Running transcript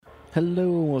Hello,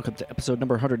 welcome to episode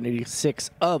number 186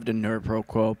 of the Nerd Pro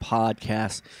Quo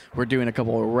podcast. We're doing a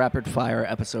couple of rapid fire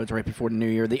episodes right before the new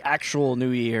year. The actual New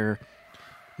Year's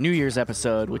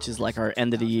episode, which is like our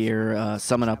end of the year,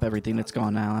 summing up everything that's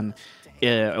gone on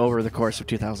over the course of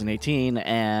 2018,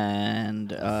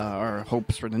 and our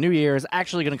hopes for the new year is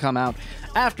actually going to come out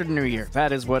after the new year.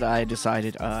 That is what I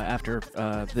decided after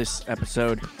this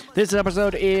episode. This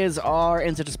episode is our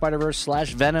Into the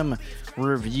Spiderverse / Venom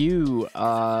review,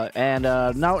 and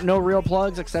no real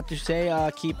plugs except to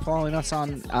say keep following us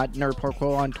on Nerd Pro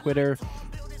Quo on Twitter.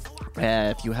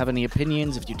 If you have any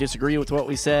opinions, if you disagree with what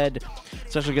we said,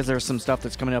 especially because there's some stuff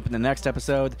that's coming up in the next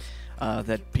episode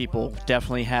that people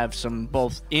definitely have some,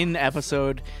 both in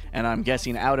episode and I'm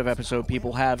guessing out of episode,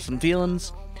 people have some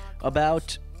feelings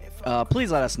about.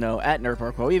 Please let us know at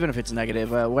NerdParkWo, even if it's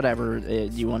negative, whatever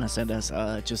you want to send us,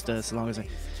 just as long as it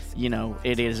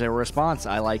is a response.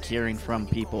 I like hearing from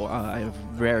people. I've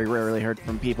very rarely heard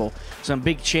from people. Some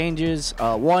big changes.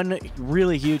 One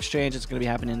really huge change that's going to be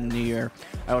happening in the new year.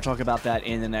 I will talk about that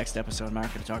in the next episode. I'm not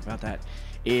going to talk about that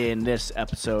in this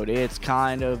episode. It's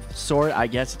I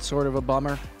guess it's sort of a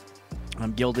bummer.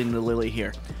 I'm gilding the lily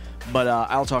here. But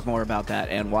I'll talk more about that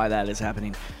and why that is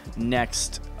happening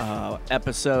next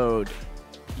episode.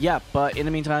 Yeah, but in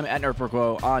the meantime, at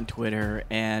NerdProQuo on Twitter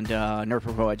and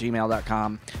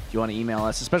nerdproquo@gmail.com if you want to email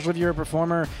us, especially if you're a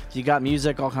performer, if you got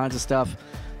music, all kinds of stuff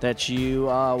that you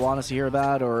want us to hear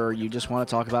about, or you just want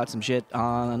to talk about some shit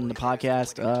on the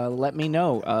podcast, let me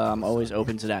know. I'm always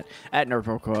open to that. At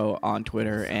NerdProQuo on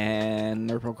Twitter and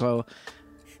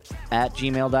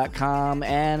nerdproquo@gmail.com.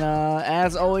 And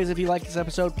as always, if you like this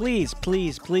episode, please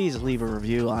leave a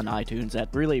review on iTunes. That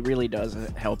really does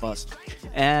help us.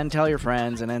 And tell your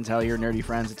friends, and then tell your nerdy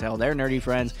friends to tell their nerdy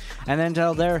friends, and then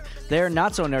tell their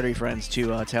not so nerdy friends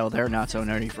to tell their not so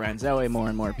nerdy friends. That way more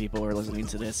and more people are listening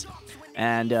to this,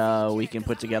 and we can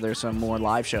put together some more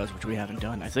live shows, which we haven't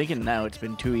done. I think now it's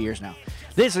been 2 years now.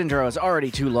 This intro is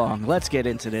already too long. Let's get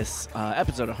into this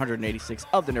episode 186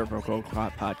 of the Nerd Pro Quo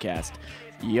podcast.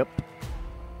 Yep.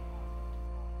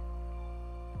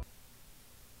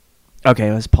 Okay,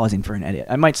 I was pausing for an edit.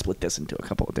 I might split this into a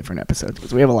couple of different episodes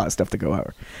because we have a lot of stuff to go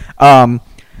over.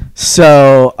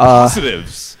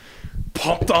 Positives.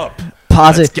 Pumped up.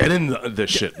 Let's get into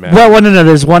this shit, man. Well, no.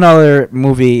 There's one other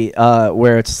movie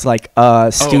where it's like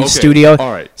studio.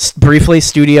 All right. Briefly,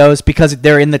 studios, because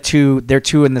they're two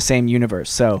in the same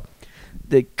universe. So,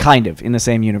 they kind of in the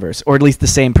same universe, or at least the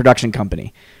same production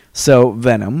company. So,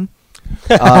 Venom.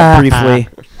 Briefly.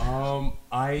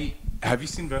 Have you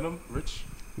seen Venom, Rich?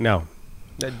 No,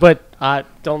 but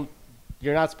don't.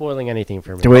 You're not spoiling anything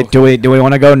for me. Do we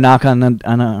want to go knock on the?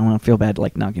 I want to feel bad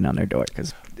like knocking on their door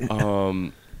because.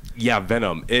 Yeah,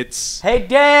 Venom. It's. Hey,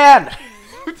 Dan.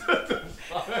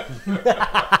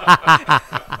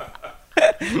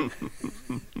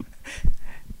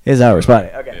 Is our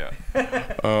response? Okay.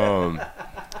 Yeah.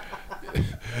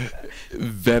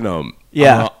 Venom.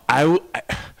 Yeah. I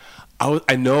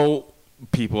know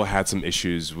people had some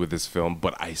issues with this film,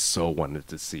 but I so wanted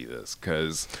to see this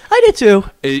because I did too.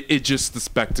 It just the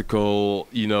spectacle,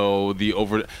 I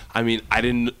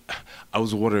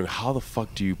was wondering how the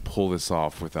fuck do you pull this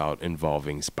off without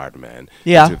involving Spider-Man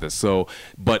into this? So,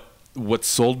 but what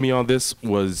sold me on this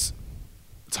was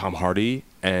Tom Hardy,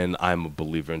 and I'm a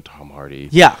believer in Tom Hardy.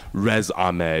 Yeah. Rez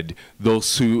Ahmed,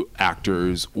 those two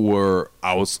actors were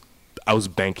I was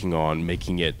banking on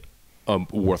making it a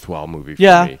worthwhile movie for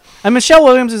me. And Michelle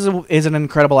Williams is an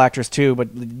incredible actress too, but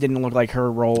it didn't look like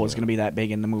her role was going to be that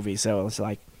big in the movie. So it's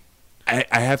like, I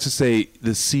have to say the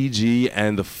CG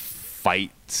and the fight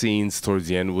scenes towards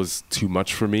the end was too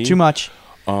much for me. Too much.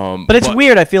 But it's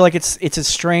weird. I feel like it's a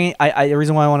strange. The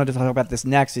reason why I wanted to talk about this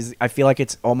next is I feel like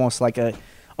it's almost like a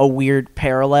weird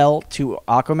parallel to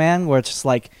Aquaman, where it's just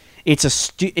like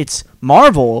it's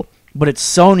Marvel, but it's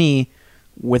Sony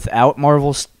without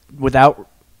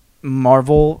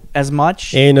Marvel as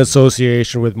much. In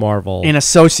association with Marvel,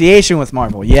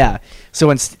 yeah.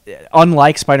 So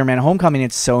unlike Spider-Man Homecoming,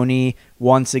 it's Sony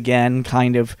once again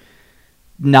kind of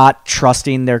not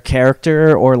trusting their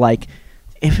character, or like,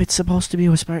 if it's supposed to be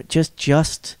with Spider,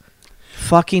 just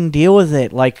fucking deal with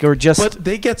it, like, or just. But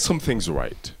they get some things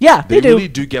right. Yeah, they do. Really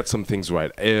do get some things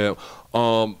right.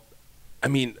 I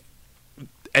mean,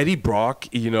 Eddie Brock.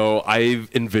 I've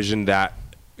envisioned that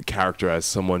character as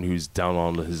someone who's down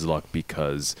on his luck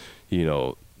because he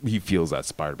feels that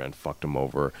Spider-Man fucked him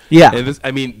over. Yeah. And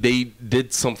they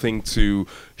did something to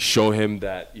show him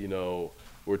that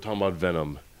we're talking about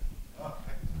Venom.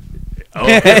 Oh.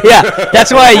 Yeah,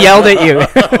 that's why I yelled at you.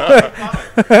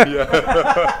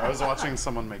 I was watching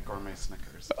someone make gourmet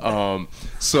Snickers.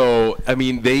 So I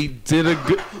mean, they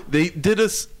did a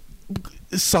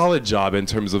solid job in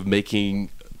terms of making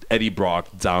Eddie Brock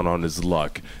down on his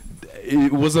luck.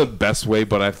 It wasn't the best way,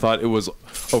 but I thought it was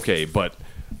okay. But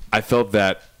I felt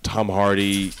that Tom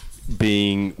Hardy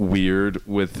being weird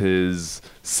with his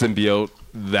symbiote,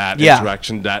 that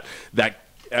interaction, that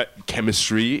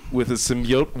chemistry with his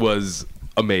symbiote was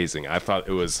amazing. I thought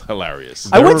it was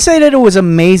hilarious. I would say that it was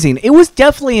amazing. It was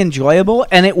definitely enjoyable,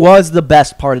 and it was the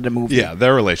best part of the movie. Yeah,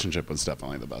 their relationship was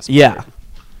definitely the best part. Yeah.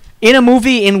 In a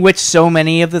movie in which so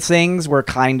many of the things were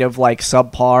kind of like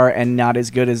subpar and not as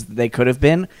good as they could have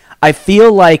been, I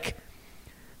feel like,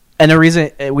 and the reason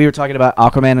we were talking about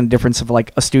Aquaman and the difference of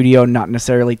like a studio not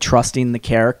necessarily trusting the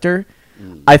character,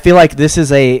 I feel like this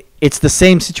is it's the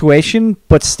same situation,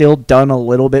 but still done a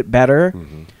little bit better.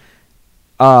 Mm-hmm.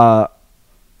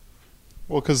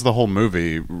 Well, because the whole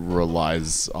movie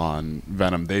relies on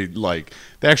Venom. They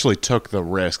actually took the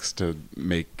risks to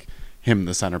make him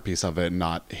the centerpiece of it,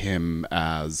 not him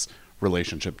as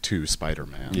relationship to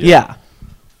Spider-Man. Yeah.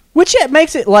 Which it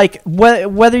makes it like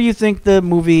whether you think the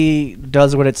movie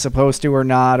does what it's supposed to or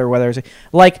not, or whether it's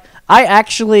like I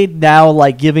actually now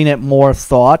like giving it more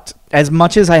thought as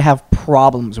much as I have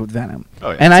problems with Venom.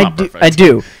 Oh, yeah, and I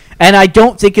do. And I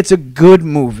don't think it's a good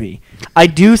movie. I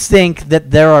do think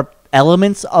that there are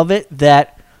elements of it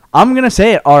that I'm going to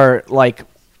say are like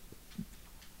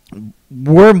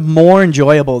were more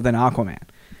enjoyable than Aquaman.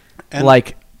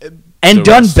 And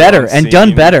done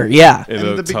better. Yeah. In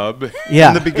a tub. Yeah.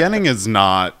 And the beginning is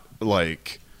not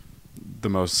like the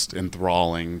most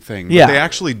enthralling thing. But Yeah. they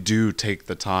actually do take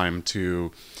the time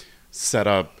to set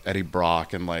up Eddie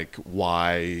Brock and like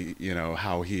why,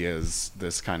 how he is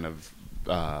this kind of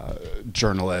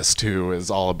journalist who is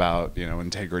all about,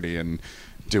 integrity and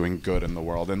doing good in the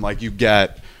world. And like you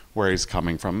get where he's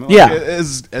coming from. Like, Yeah.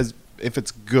 As if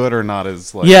it's good or not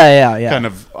is like Yeah. kind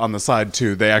of on the side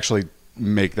too. They actually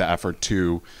make the effort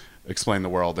to explain the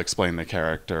world, explain the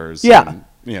characters. Yeah.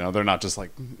 And, they're not just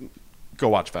like, go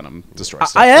watch Venom destroy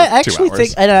stuff I for 2 actually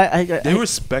hours. think, and They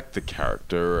respect the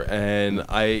character, and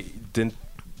I didn't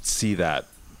see that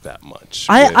much.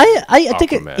 I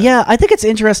think Aquaman. I think it's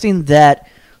interesting that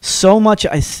so much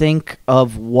I think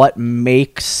of what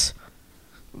makes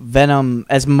Venom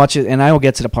as much as, and I will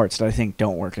get to the parts that I think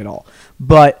don't work at all,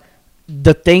 but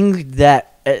the thing that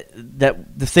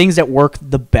the things that work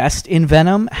the best in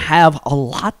Venom have a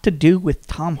lot to do with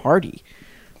Tom Hardy.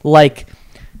 Like,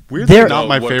 Weirdly they're not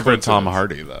my what favorite Tom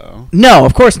coincidence. Hardy though. No,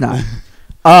 of course not.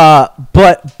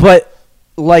 But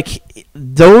like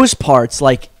those parts,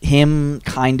 like him,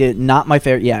 kind of not my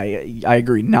favorite. Yeah, I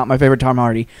agree, not my favorite Tom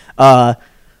Hardy.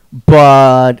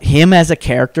 But him as a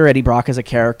character, Eddie Brock as a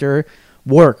character,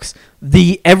 works.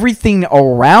 The everything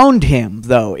around him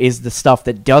though is the stuff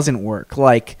that doesn't work.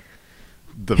 Like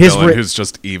The His villain ri- who's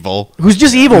just evil. who's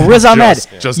just evil, Riz Ahmed.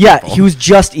 Just Yeah, evil. he was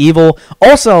just evil.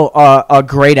 Also, a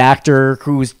great actor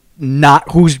who's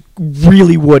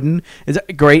really wooden. Is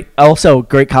great. Also,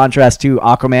 great contrast to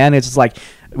Aquaman. It's just like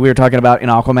we were talking about in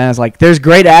Aquaman. It's like there's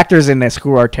great actors in this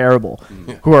who are terrible,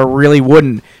 who are really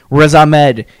wooden. Riz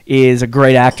Ahmed is a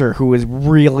great actor who is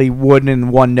really wooden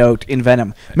and one note in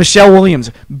Venom. Michelle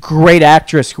Williams, great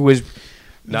actress who is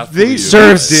Not for They you.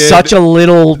 serves did- such a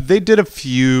little. They did a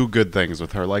few good things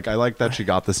with her. Like I like that she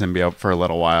got the symbiote for a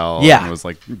little while. Yeah. And it was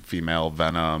like female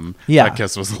Venom. Yeah. That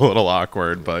kiss was a little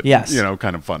awkward, but Yes.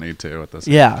 kind of funny too at this.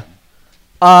 Yeah.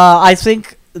 I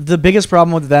think the biggest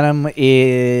problem with Venom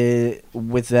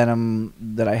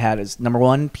that I had is number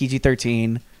one,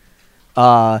 PG-13.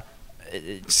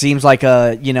 It seems like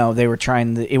they were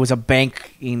it was a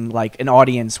banking, like an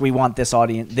audience. We want this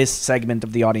segment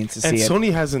of the audience to And see it.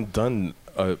 Sony hasn't done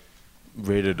a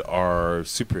rated R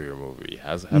superhero movie,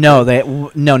 have No, they?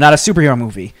 not a superhero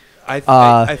movie.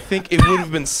 I think it would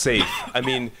have been safe. I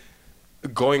mean,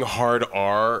 going hard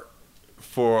R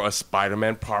for a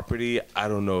Spider-Man property, I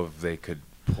don't know if they could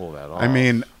pull that off. I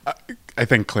mean, I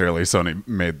think clearly Sony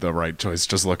made the right choice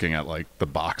just looking at like the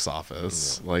box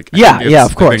office. Like, I Yeah, think yeah, it's-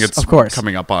 of course, I think it's of course.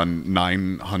 coming up on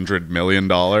 $900 million.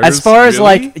 As far as Really?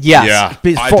 like Yeah.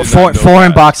 be- I for, did not for, know foreign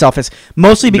that. box office,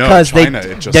 mostly because China,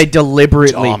 it just they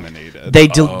deliberately dominated.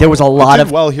 there was a lot It of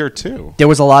did well here too. there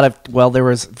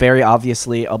was very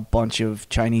obviously a bunch of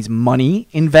Chinese money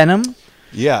in Venom.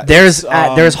 Yeah, There's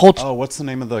it's, there's whole oh, what's the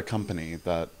name of the company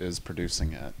that is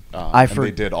producing it? I and for-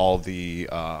 they did all the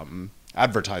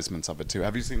advertisements of it too.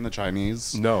 Have you seen the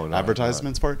Chinese No, I've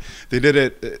advertisements for it? They did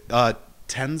it.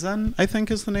 Tencent, I think,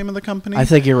 is the name of the company. I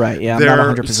think you're right. Yeah, I'm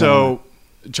not 100% So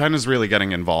China's really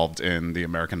getting involved in the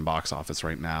American box office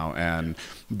right now, and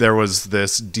there was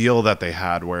this deal that they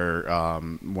had where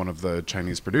one of the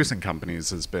Chinese producing companies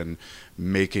has been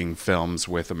making films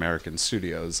with American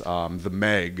studios. The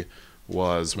Meg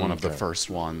was one of the first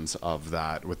ones of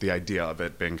that, with the idea of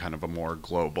it being kind of a more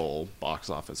global box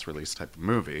office release type of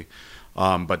movie.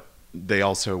 But they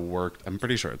also worked, I'm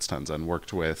pretty sure it's Tencent,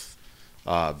 worked with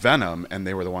Venom, and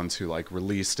they were the ones who like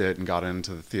released it and got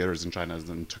into the theaters in China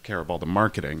and took care of all the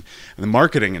marketing. And the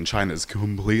marketing in China is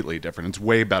completely different. It's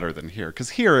way better than here,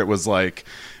 because here it was like,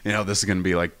 this is going to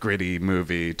be like gritty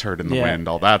movie, turd in the wind,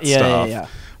 all that stuff.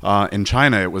 In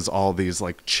China, it was all these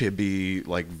like chibi,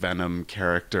 like Venom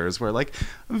characters where like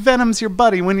Venom's your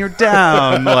buddy when you're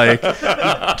down, like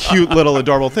cute little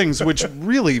adorable things, which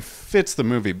really fits the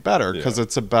movie better because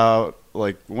it's about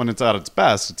like when it's at its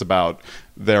best, it's about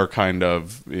their kind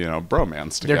of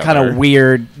bromance together. Their kind of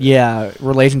weird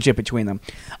relationship between them.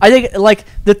 I think like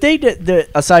that they did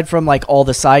aside from like all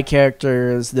the side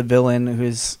characters, the villain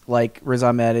who's like Riz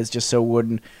Ahmed is just so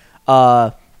wooden.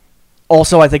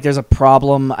 Also, I think there's a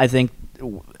problem. I think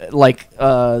like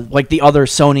the other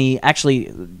Sony,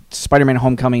 actually, Spider-Man: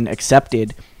 Homecoming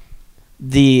accepted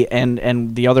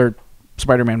and the other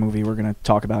Spider-Man movie we're going to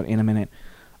talk about in a minute.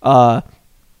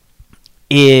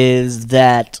 Is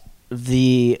that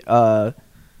the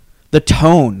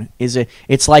tone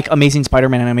it's like Amazing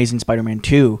Spider-Man and Amazing Spider-Man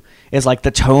 2 is like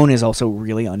the tone is also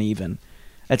really uneven.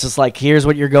 It's just like, here's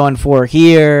what you're going for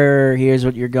here, here's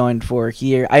what you're going for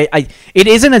here. It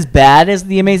isn't as bad as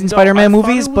the Amazing Spider-Man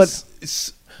movies, but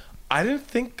I didn't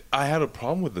think I had a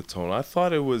problem with the tone. I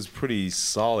thought it was pretty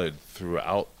solid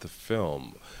throughout the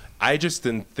film. I just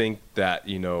didn't think that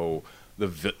the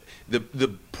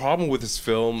problem with this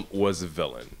film was the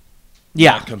villain.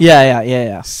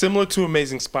 Yeah. Similar to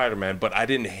Amazing Spider-Man, but I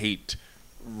didn't hate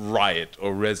Riot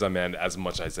or Riz Ahmed as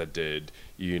much as I did,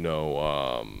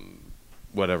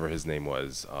 whatever his name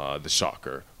was, the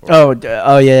Shocker. In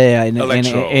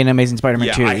Amazing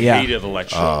Spider-Man 2. I hated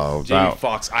Electro. Oh, Jamie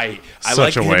Foxx. I such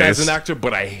liked a him waste. as an actor,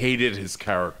 but I hated his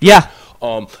character. Yeah.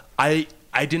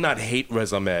 I did not hate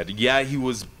Riz Ahmed. Yeah, he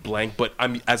was blank, but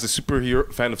as a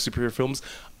fan of superhero films,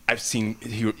 I've seen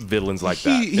villains like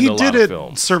that in a lot of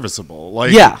films. Serviceable.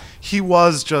 Like, he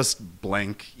was just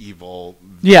blank evil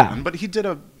villain, but he did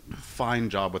a fine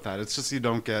job with that. It's just you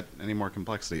don't get any more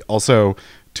complexity. Also,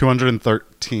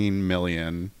 213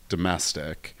 million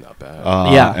domestic, not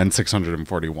bad. And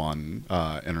 641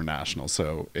 international,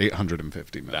 so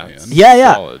 850 million.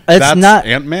 That's solid. It's not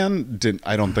Ant-Man.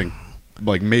 I don't think.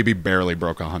 Like maybe barely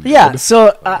broke 100. Yeah,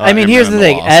 so I mean, here's the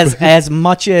thing: as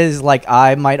much as like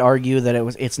I might argue that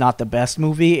it's not the best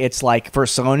movie, it's like for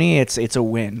Sony, it's a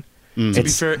win. To be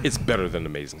fair, it's better than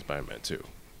Amazing Spider-Man 2.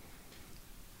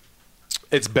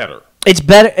 It's better. It's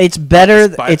better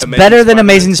than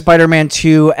Amazing Spider-Man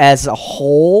 2 as a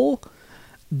whole.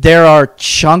 There are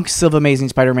chunks of Amazing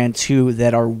Spider-Man 2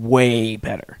 that are way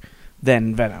better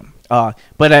than Venom.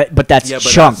 But that's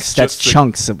chunks. That's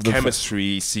chunks of the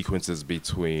chemistry sequences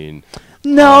between.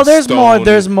 No, there's more.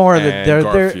 There's more.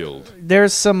 Garfield.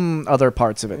 There's some other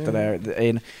parts of it that are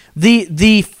in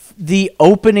the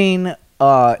opening.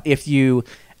 If you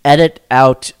edit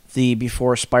out the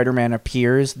before Spider-Man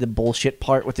appears, the bullshit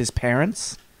part with his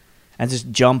parents, and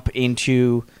just jump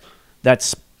into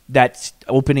that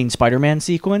opening Spider-Man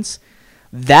sequence,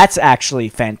 that's actually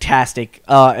fantastic.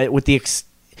 With the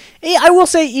I will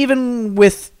say, even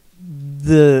with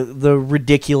the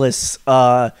ridiculous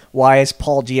why is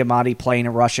Paul Giamatti playing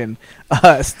a Russian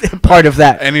part of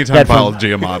that. Anytime Paul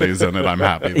Giamatti's in it, I'm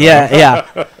happy. Yeah.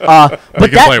 But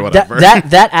play whatever.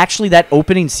 that actually, that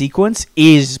opening sequence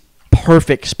is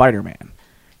perfect Spider-Man.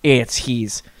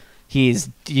 He's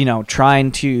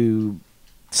trying to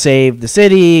save the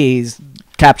city. He's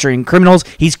capturing criminals.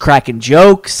 He's cracking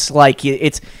jokes. Like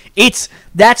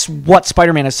that's what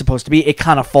Spider-Man is supposed to be. It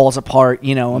kind of falls apart,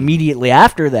 immediately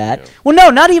after that. Yeah. Well, no,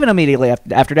 not even immediately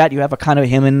after that. You have a kind of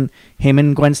him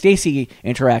and Gwen Stacy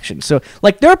interaction. So,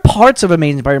 like, there are parts of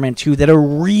Amazing Spider-Man 2 that are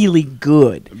really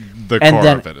good. The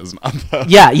core of it is not.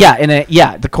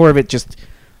 The core of it just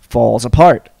falls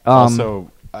apart.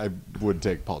 Also, I would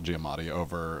take Paul Giamatti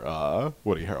over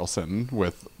Woody Harrelson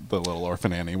with the Little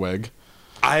Orphan Annie wig.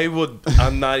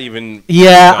 I'm not even.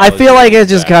 Yeah, I feel like it's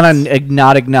just kind of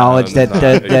not acknowledged that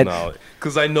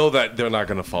because I know that they're not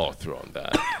going to follow through on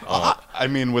that. I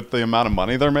mean, with the amount of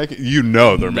money they're making,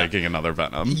 they're making another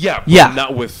Venom. Yeah,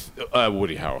 not with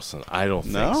Woody Harrelson. I don't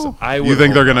think so. You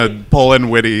think they're going to pull in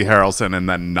Woody Harrelson and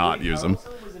then not use him?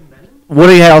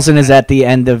 Woody Harrelson is at the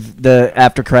end of the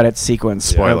after credits sequence.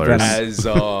 Spoilers. As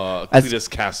Cletus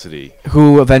Cassidy.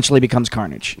 who eventually becomes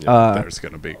Carnage. There's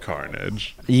gonna be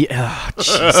carnage. Yeah,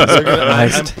 Jesus I'm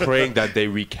Christ. praying that they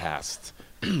recast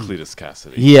Cletus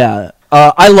Cassidy. Yeah,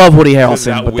 I love Woody That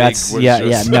Harrelson, but wig that's was no,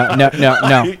 just- no.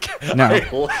 No. I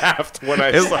laughed when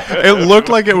I saw it. It looked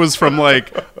like it was from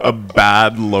like a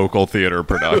bad local theater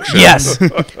production. Yes.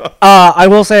 I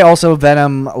will say also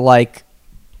Venom, like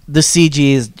the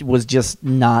CG was just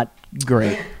not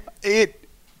great.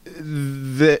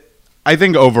 I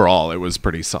think overall it was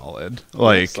pretty solid.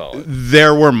 Like solid.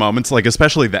 there were moments, like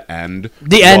especially the end.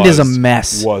 The end is a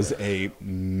mess. Was a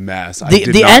mess. I The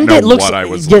did the not end know it looks what I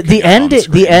was yeah, looking the at on end the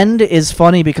screen. end is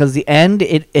funny because the end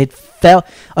it felt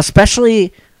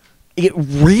especially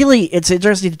it's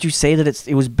interesting that you say that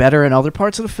it was better in other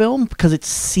parts of the film because it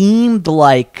seemed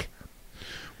like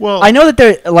Well, I know that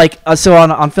they're like so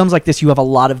on films like this you have a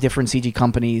lot of different CG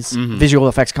companies, visual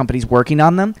effects companies working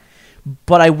on them.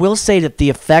 But I will say that the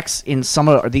effects in some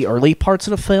of the early parts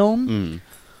of the film,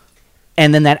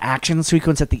 and then that action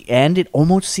sequence at the end, it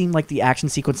almost seemed like the action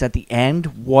sequence at the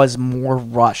end was more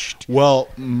rushed Well,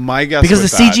 my guess because the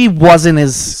with that- CG wasn't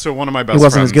as So one of my it best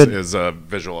wasn't as friends good. is a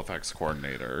visual effects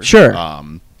coordinator. Sure.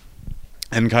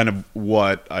 And kind of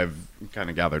what I've kind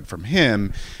of gathered from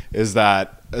him is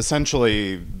that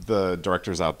essentially the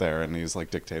director's out there and he's like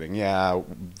dictating, yeah,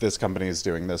 this company is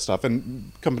doing this stuff,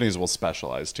 and companies will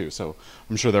specialize too. So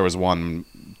I'm sure there was one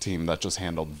team that just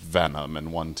handled Venom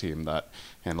and one team that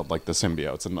handled like the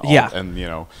symbiotes and all, Yeah. and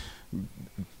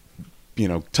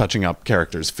touching up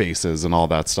characters' faces and all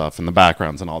that stuff and the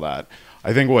backgrounds and all that.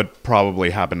 I think what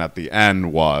probably happened at the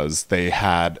end was they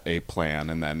had a plan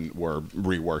and then were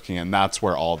reworking, and that's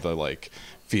where all the like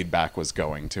feedback was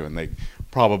going to, and they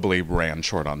probably ran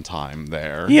short on time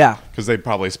there. Yeah. Because they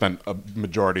probably spent a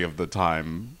majority of the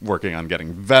time working on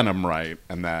getting Venom right,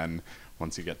 and then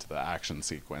once you get to the action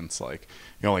sequence, like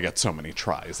you only get so many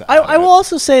tries. I will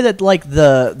also say that like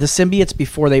the symbiotes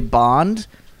before they bond,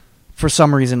 for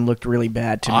some reason looked really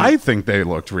bad to me. I think they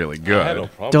looked really I had no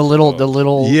good. problem the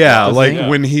little Yeah, the like thing.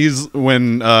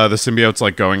 when the symbiote's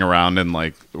like going around and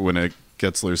like when it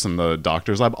gets loose in the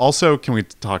doctor's lab. Also, can we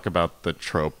talk about the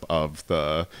trope of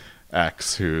the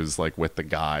ex who's like with the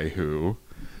guy who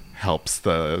helps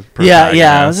the protagonist?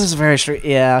 yeah. This is very straight.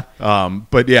 Yeah,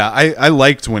 But yeah, I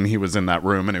liked when he was in that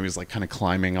room and he was like kind of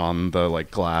climbing on the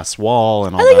like glass wall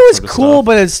and all I think that it was sort of cool, stuff.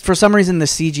 but it's for some reason the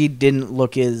CG didn't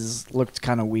looked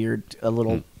kind of weird, a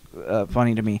little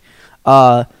funny to me.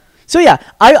 So yeah,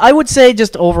 I would say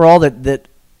just overall that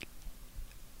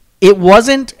it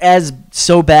wasn't as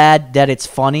so bad that it's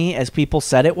funny as people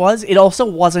said it was. It also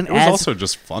wasn't It was as also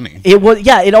just funny. it was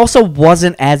it also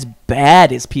wasn't as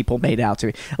bad as people made out to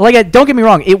be. Like don't get me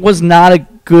wrong, it was not a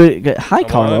good. Hi, Come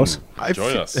Carlos. on,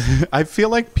 join us. I feel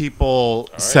like people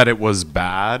said it was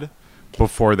bad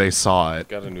before they saw it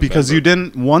Got a new because member. you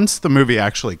didn't. Once the movie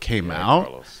actually came out,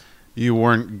 Carlos. you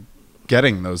weren't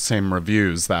getting those same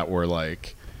reviews that were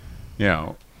like,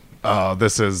 oh,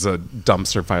 this is a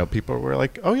dumpster fire. People were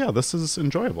like, oh yeah, this is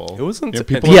enjoyable. It wasn't-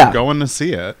 people Yeah. are going to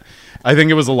see it. I think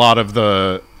it was a lot of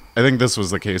the. I think this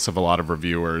was the case of a lot of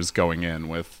reviewers going in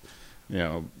with,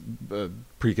 the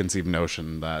preconceived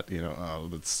notion that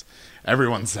it's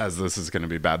everyone says this is going to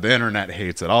be bad. The internet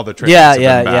hates it. All the trailers have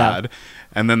been bad,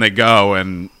 and then they go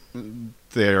and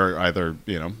they're either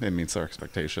it meets their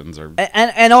expectations or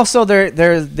And also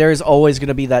there's always going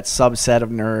to be that subset of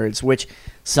nerds, which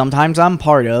sometimes I'm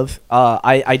part of.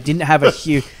 I didn't have a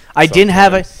huge. I didn't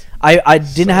have a. I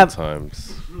didn't have.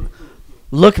 Sometimes.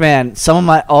 Look, man,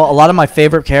 a lot of my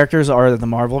favorite characters are the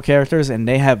Marvel characters, and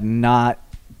they have not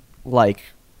like.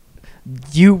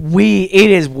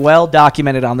 It is well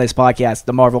documented on this podcast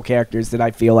the Marvel characters that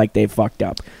I feel like they've fucked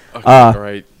up. Okay, all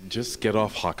right, just get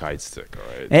off Hawkeye's stick.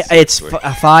 All right, It's Seriously.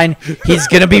 fine. He's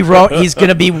gonna be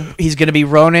he's gonna be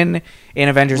Ronin in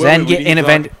Avengers Wait, Endgame.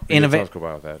 we need to talk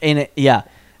about that. Yeah,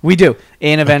 we do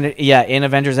in Avengers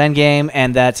Endgame,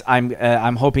 and that's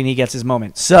I'm hoping he gets his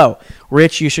moment. So,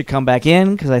 Rich, you should come back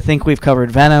in because I think we've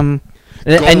covered Venom.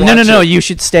 And no, watch it. you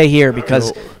should stay here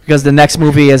because the next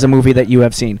movie is a movie that you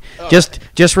have seen.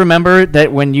 Just remember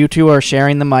that when you two are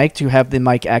sharing the mic, to have the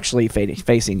mic actually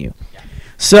facing you.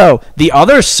 So the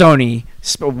other Sony,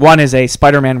 one is a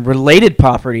Spider-Man related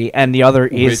property, and the other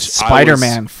is Which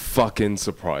Spider-Man. I was fucking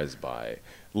surprised by.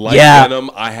 Like Yeah.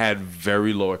 Venom, I had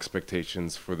very low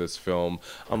expectations for this film.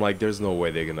 I'm like, there's no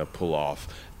way they're gonna pull off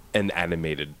an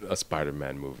animated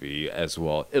Spider-Man movie as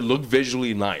well. It looked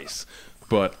visually nice,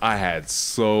 but I had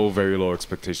so very low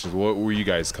expectations. What were you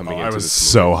guys coming into I was this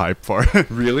so hyped for it.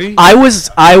 movie? Really?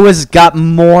 I got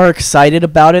more excited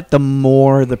about it the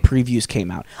more the previews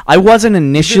came out. I wasn't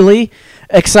initially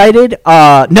excited.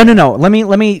 No. Let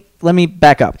me let me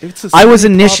back up. It's a I was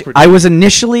Sony property. I was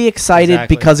initially excited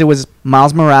Exactly. because it was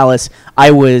Miles Morales.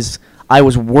 I was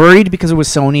worried because it was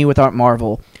Sony without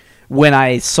Marvel. When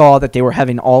I saw that they were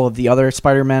having all of the other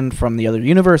Spider-Men from the other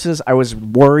universes, I was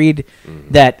worried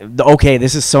that okay,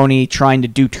 this is Sony trying to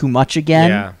do too much again.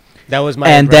 Yeah, that was my.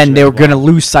 And then impression they as were going to well.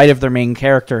 lose sight of their main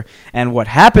character. And what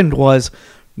happened was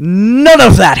none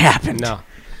of that happened. No.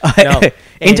 No.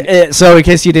 So in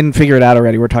case you didn't figure it out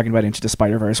already, we're talking about Into the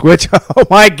Spider-Verse, which, oh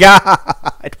my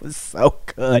God, it was so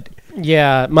good.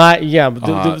 Yeah, my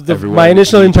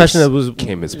initial he impression just was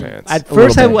came his pants. at A little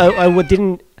first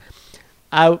bit.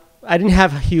 I didn't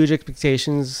have huge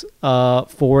expectations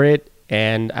for it,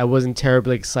 and I wasn't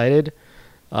terribly excited.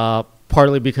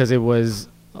 Partly because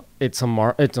it's a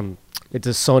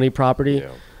Sony property,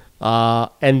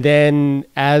 and then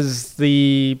as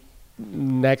the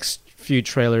next few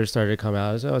trailers started to come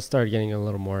out, I started getting a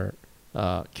little more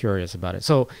curious about it.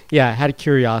 So yeah, I had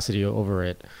curiosity over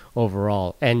it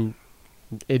overall, and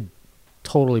it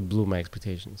totally blew my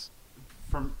expectations.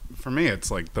 For me, it's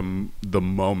like the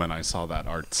moment I saw that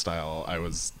art style, I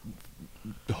was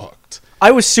hooked.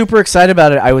 I was super excited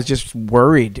about it. I was just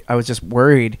worried.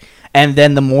 And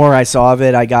then the more I saw of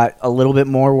it, I got a little bit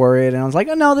more worried. And I was like,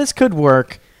 oh, no, this could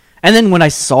work. And then when I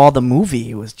saw the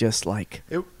movie, it was just like...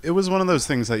 It was one of those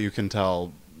things that you can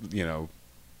tell,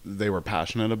 they were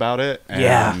passionate about it. And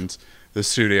Yeah. the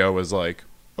studio was like,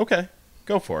 okay,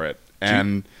 go for it.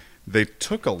 And they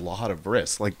took a lot of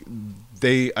risks. Like,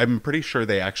 I'm pretty sure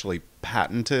they actually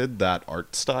patented that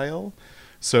art style.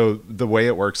 So the way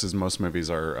it works is most movies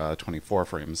are 24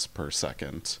 frames per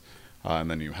second.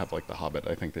 And then you have like The Hobbit.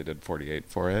 I think they did 48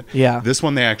 for it. Yeah. This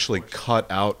one they actually cut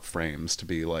out frames to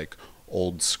be like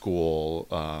old school,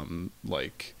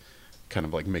 like kind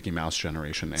of like Mickey Mouse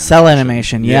generation animation. Cell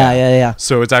animation. Yeah.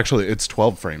 So it's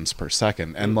 12 frames per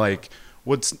second. And like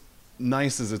what's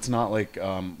nice is it's not like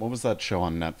what was that show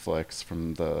on Netflix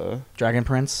from the Dragon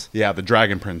Prince. the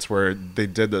Dragon Prince, where they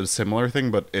did a similar thing,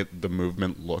 but the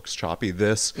movement looks choppy.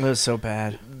 It was so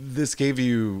bad. This gave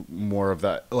you more of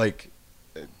that, like,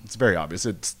 it's very obvious.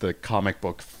 It's the comic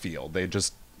book feel. They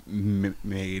just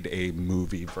made a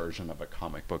movie version of a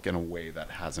comic book in a way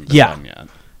that hasn't been done yet.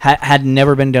 Had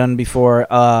never been done before.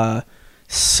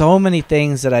 So many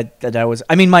things that I was.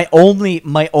 I mean, my only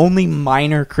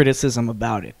minor criticism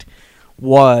about it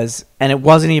was, and it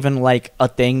wasn't even like a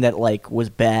thing that like was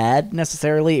bad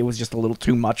necessarily. It was just a little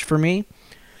too much for me.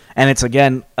 And it's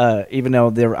again, even though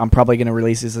I'm probably going to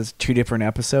release this as 2 different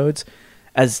episodes,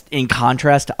 as in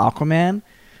contrast to Aquaman,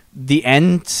 the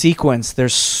end sequence,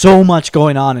 there's so much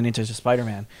going on in Into the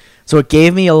Spider-Man. So it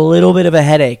gave me a little bit of a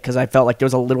headache because I felt like there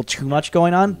was a little too much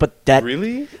going on. But that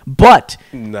Really? But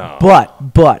No.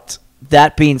 But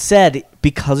that being said,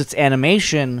 because it's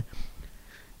animation,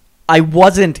 I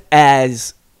wasn't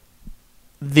as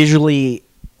visually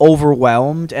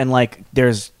overwhelmed and like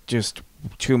there's just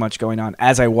too much going on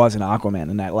as I was in Aquaman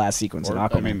in that last sequence in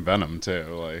Aquaman. I mean, Venom too.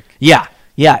 Like, Yeah,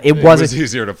 it it wasn't. was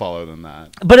easier to follow than that.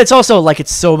 But it's also like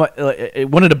it's so much.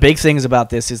 One of the big things about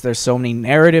this is there's so many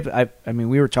narrative. I mean,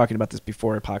 we were talking about this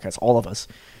before the podcast. All of us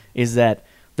is that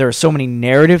there are so many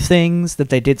narrative things that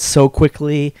they did so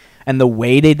quickly, and the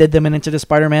way they did them in Into the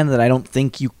Spider-Man that I don't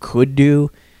think you could do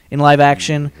in live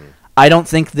action. Mm-hmm. I don't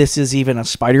think this is even a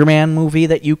Spider-Man movie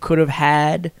that you could have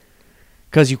had,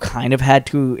 because you kind of had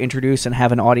to introduce and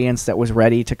have an audience that was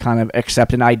ready to kind of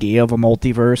accept an idea of a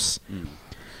multiverse.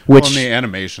 Which, and the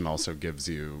animation also gives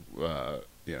you,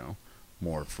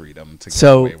 more freedom to get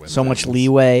so away with much things.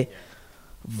 leeway.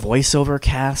 Voiceover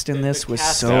cast in this was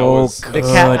cast- so was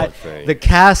good. The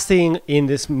casting in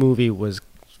this movie was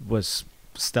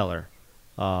stellar.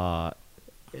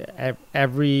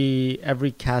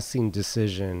 Every casting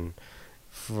decision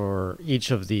for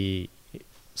each of the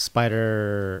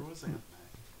Spider.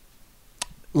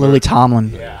 Lily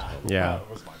Tomlin. Yeah. That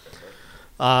was my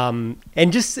favorite.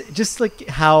 And just like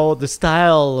how the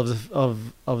style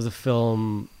of the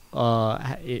film,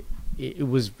 it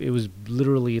was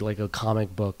literally like a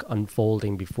comic book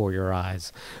unfolding before your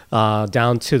eyes,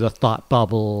 down to the thought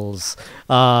bubbles,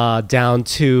 down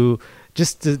to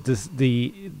just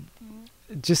the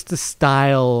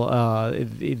style,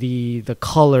 the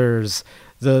colors,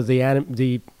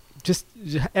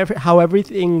 how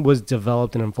everything was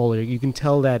developed and unfolded. You can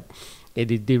tell that they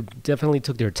definitely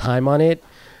took their time on it.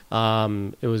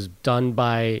 It was done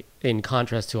in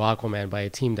contrast to Aquaman, by a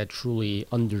team that truly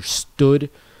understood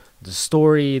the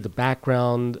story, the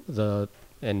background,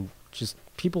 and just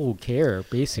people who care,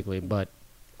 basically. But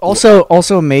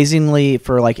Also amazingly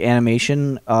for like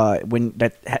animation, when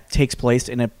that takes place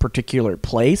in a particular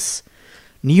place,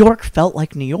 New York felt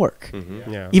like New York.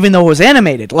 Yeah. Even though it was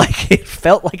animated, like it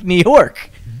felt like New York.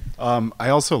 I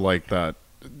also like that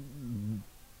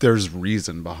there's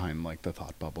reason behind like the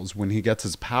thought bubbles. When he gets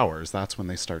his powers, that's when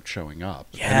they start showing up.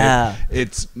 Yeah. And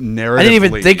it's narratively. I didn't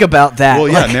even think about that. Well,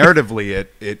 yeah, Like- narratively,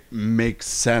 it makes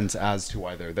sense as to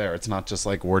why they're there. It's not just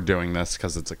like we're doing this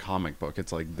because it's a comic book.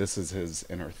 It's like this is his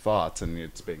inner thoughts, and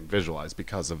it's being visualized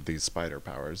because of these spider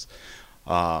powers.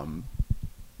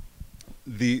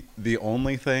 The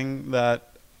only thing that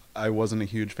I wasn't a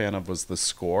huge fan of was the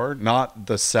score, not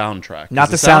the soundtrack. 'cause Not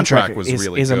the soundtrack was is,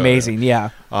 really is good. amazing. Yeah.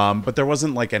 But there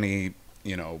wasn't like any,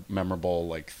 memorable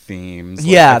like themes.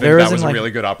 Like, Yeah, I think there that isn't, was a like-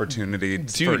 really good opportunity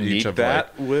Do for you each need of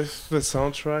that like. with the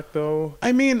soundtrack though?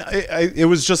 I mean, it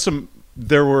was just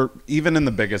there were, even in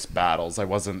the biggest battles, I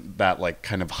wasn't that like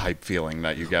kind of hype feeling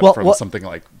that you get Well, from well- something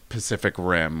like Pacific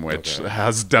Rim, which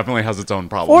definitely has its own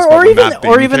problems. Or but when even that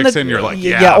theme kicks the in, you're like,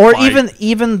 or fight.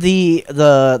 even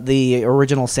the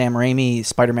original Sam Raimi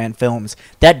Spider-Man films.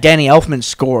 That Danny Elfman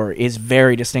score is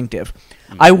very distinctive.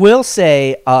 I will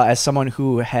say, as someone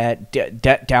who had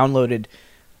downloaded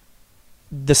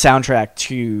the soundtrack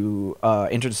to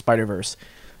Into the Spider-Verse,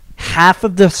 half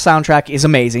of the soundtrack is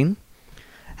amazing.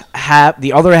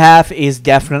 The other half is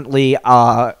definitely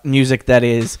music that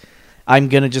is. I'm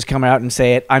gonna just come out and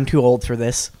say it. I'm too old for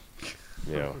this.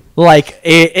 Yeah. Like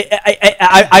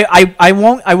I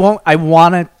won't. I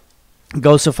want to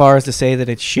go so far as to say that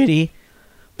it's shitty,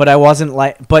 but I wasn't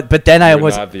like. But then I You're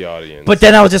was. not the audience. But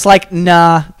then I was just like,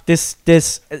 nah. This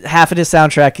half of this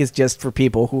soundtrack is just for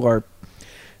people who are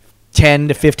 10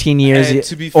 to 15 years And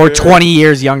to be or fair, 20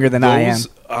 years younger than I am.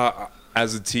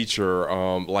 As a teacher,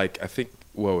 like I think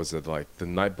what was it, like the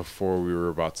night before we were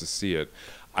about to see it,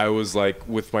 I was like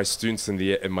with my students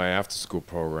in my after school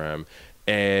program,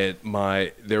 and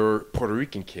there were Puerto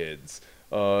Rican kids.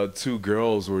 Two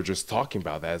girls were just talking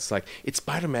about that. It's like, it's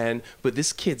Spider-Man, but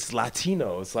this kid's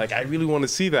Latino. It's like, I really want to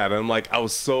see that. And I'm like, I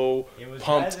was so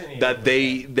pumped that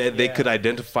they could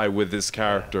identify with this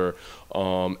character.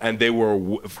 And they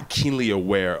were keenly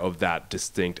aware of that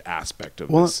distinct aspect of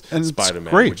this and Spider-Man.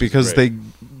 it's great which is because great.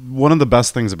 one of the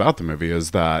best things about the movie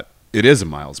is that it is a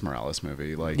Miles Morales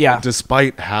movie. Like, Yeah.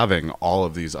 despite having all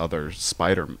of these other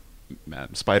spider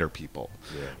people,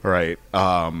 right?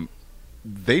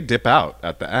 They dip out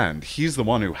at the end. He's the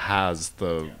one who has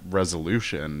the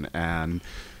resolution and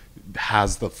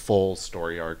has the full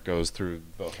story arc, goes through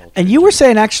the whole. And you were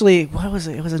saying, actually, what was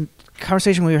it? It was a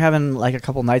conversation we were having like a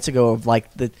couple nights ago of like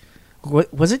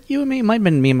was it you and me? It might have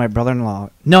been me and my brother-in-law.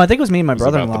 No, I think it was me and my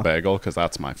brother-in-law. About the bagel, because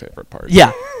that's my favorite part.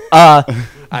 Yeah. I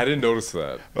didn't notice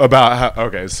that. About how,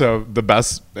 okay, so the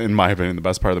best, in my opinion, the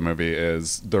best part of the movie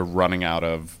is they're running out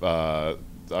of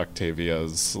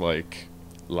Octavia's like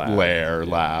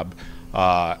lab,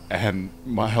 and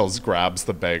Miles grabs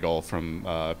the bagel from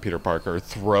Peter Parker,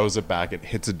 throws it back, it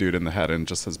hits a dude in the head, and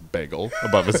just says "bagel"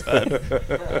 above his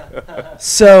head.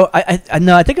 So I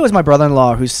no, I think it was my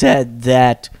brother-in-law who said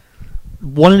that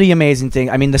one of the amazing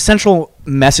things. I mean, the central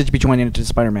message between Into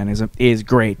Spider-Man is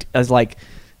great. As like,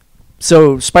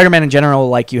 so Spider-Man in general,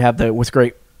 like you have with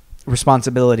great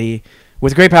responsibility,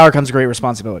 with great power comes great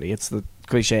responsibility. It's the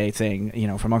cliche thing,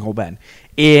 from Uncle Ben.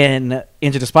 In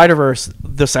Into the Spider-Verse,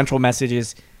 the central message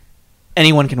is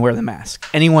anyone can wear the mask.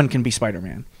 Anyone can be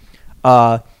Spider-Man.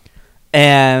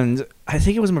 And I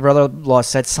think it was my brother-in-law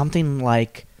said something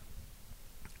like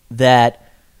that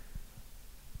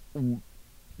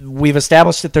we've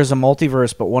established that there's a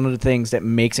multiverse, but one of the things that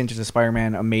makes Into the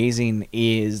Spider-Man amazing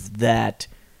is that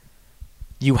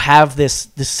you have this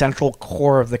central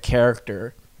core of the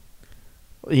character,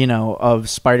 of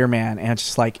Spider-Man, and it's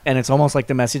just like, and it's almost like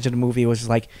the message of the movie was just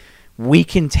like, we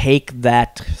can take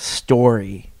that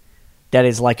story that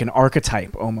is like an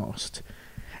archetype almost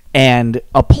and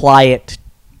apply it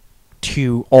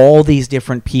to all these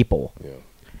different people. Yeah.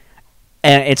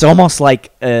 And it's almost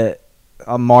like a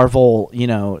Marvel,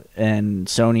 and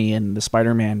Sony and the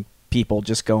Spider-Man people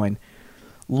just going,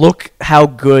 look how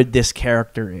good this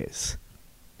character is.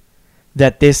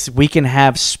 That we can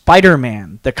have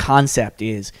Spider-Man. The concept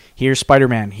is, here's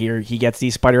Spider-Man. Here he gets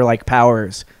these spider-like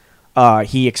powers.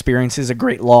 He experiences a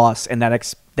great loss, and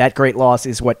that great loss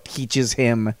is what teaches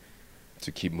him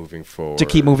To keep moving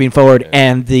forward. Yeah.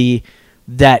 And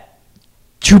that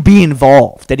to be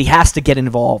involved, that he has to get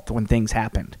involved when things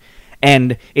happen.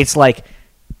 And it's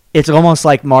almost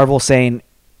like Marvel saying,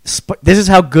 this is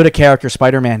how good a character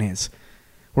Spider-Man is.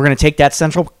 We're going to take that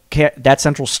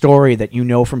central story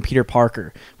that from Peter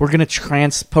Parker. We're going to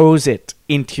transpose it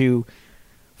into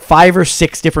 5 or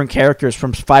 6 different characters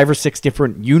from 5 or 6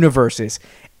 different universes,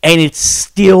 and it's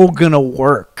still going to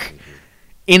work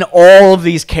in all of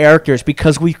these characters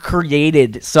because we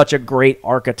created such a great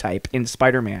archetype in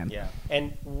Spider-Man. Yeah,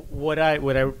 and what I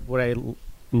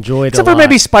enjoyed Except a for lot.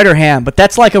 maybe Spider-Ham, but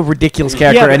that's like a ridiculous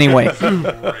character anyway.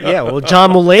 Yeah, well,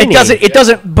 John Mulaney. It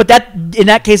doesn't. But that in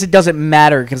that case, it doesn't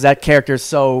matter because that character is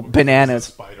so bananas.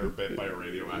 Spider bit by a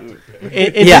radioactive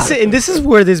pig. And this is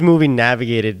where this movie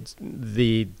navigated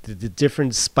the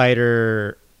different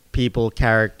Spider people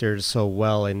characters so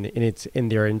well in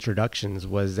their introductions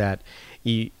was that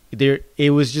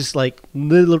it was just like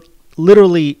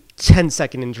literally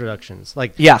 10-second introductions.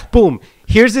 Like, boom,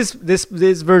 here's this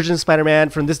version of Spider-Man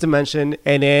from this dimension,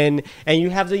 and you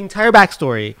have the entire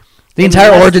backstory, The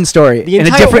entire origin story, the in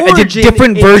entire a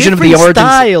different version of the origin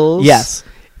styles. Yes,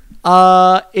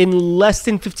 in less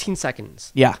than 15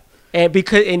 seconds. yeah. And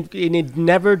because it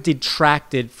never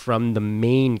detracted from the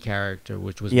main character,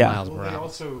 which was Miles Well,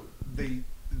 Morales.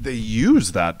 they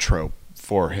use that trope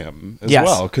for him as Yes.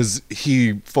 well because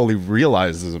he fully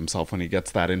realizes himself when he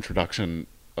gets that introduction.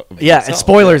 Yeah, himself. and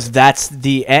spoilers. That's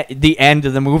the end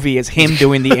of the movie is him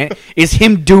doing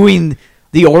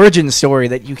the origin story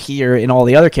that you hear in all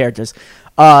the other characters.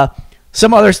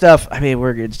 Some other stuff. I mean,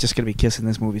 it's just gonna be kissing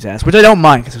this movie's ass, which I don't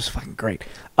mind because it was fucking great.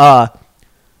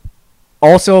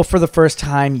 Also, for the first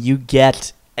time, you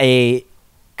get in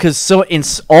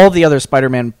all the other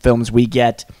Spider-Man films, we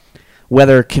get,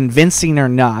 whether convincing or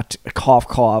not, cough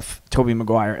cough, Tobey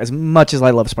Maguire. As much as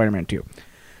I love Spider-Man 2,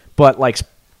 but like.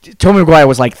 Tobey Maguire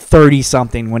was like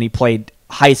 30-something when he played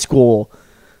high school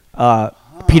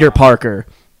Peter Parker,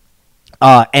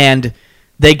 and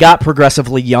they got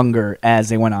progressively younger as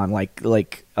they went on.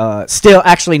 Still,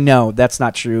 actually, no, that's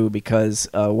not true because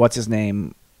what's his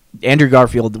name? Andrew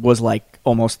Garfield was like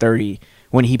almost 30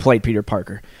 when he played Peter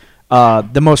Parker.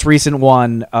 The most recent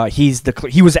one, he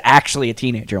was actually a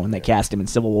teenager when they cast him in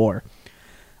Civil War.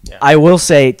 Yeah. I will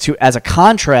say, as a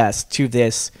contrast to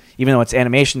this, even though it's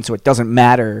animation, so it doesn't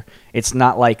matter. It's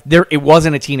not like it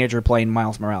wasn't a teenager playing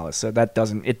Miles Morales, so that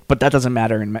doesn't. But that doesn't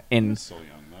matter in. Still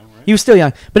young though, right? He was still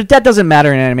young, but that doesn't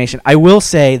matter in animation. I will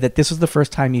say that this was the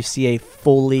first time you see a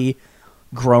fully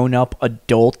grown-up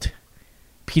adult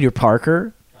Peter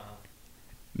Parker,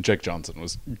 Jake Johnson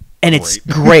was, and it's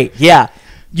great. Yeah,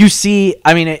 you see.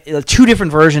 I mean, two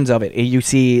different versions of it. You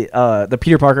see the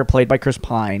Peter Parker played by Chris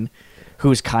Pine,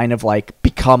 who's kind of like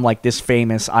become like this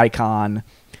famous icon.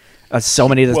 So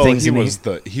many of the things he was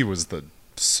the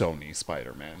Sony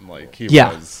Spider-Man. Like he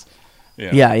Yeah. was.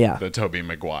 Yeah. The Tobey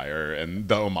Maguire and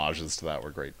the homages to that were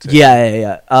great too.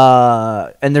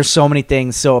 Yeah. And there's so many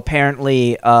things. So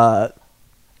apparently,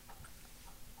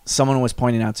 someone was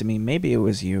pointing out to me, maybe it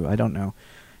was you, I don't know,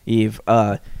 Eve,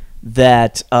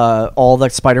 that all the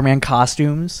Spider-Man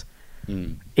costumes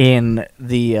in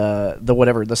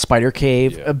the Spider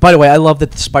Cave. Yeah. By the way, I love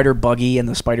that the Spider Buggy and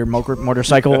the Spider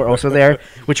motorcycle were also there,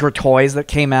 which were toys that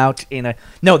came out in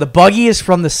the Buggy is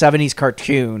from the 70s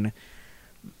cartoon.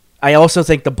 I also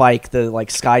think the bike, the like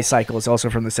Sky Cycle, is also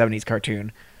from the 70s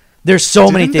cartoon. There's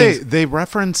so many things. They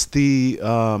referenced the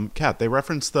cat. They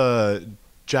referenced the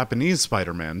Japanese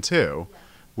Spider-Man too,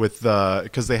 with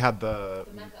because they had the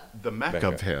mech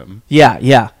of him.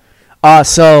 Yeah.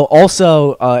 So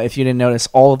also, if you didn't notice,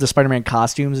 all of the Spider-Man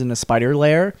costumes in the Spider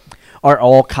Lair are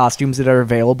all costumes that are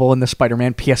available in the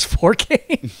Spider-Man PS4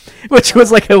 game, which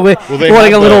was like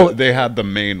they had the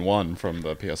main one from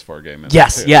the PS4 game.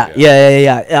 Yes, yeah.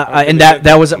 And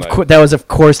that was of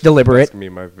course deliberate. That's gonna be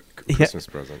my Christmas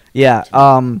present. Yeah.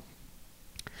 And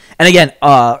again,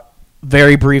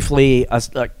 very briefly,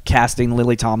 casting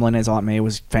Lily Tomlin as Aunt May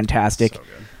was fantastic. So good.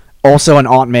 Also, an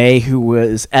Aunt May who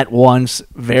was at once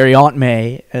very Aunt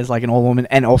May as like an old woman,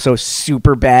 and also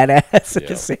super badass at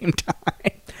the same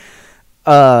time.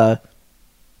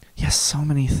 Yes, so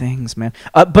many things, man.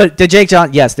 But the Jake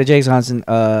Johnson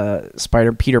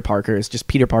Peter Parker is just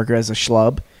Peter Parker as a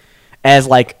schlub, as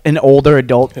like an older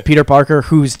adult Peter Parker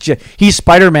who's he's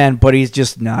Spider-Man, but he's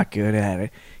just not good at it.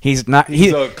 He's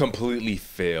a completely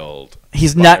failed.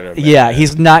 He's not. Yeah,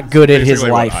 he's not good at his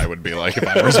life. What I would be like if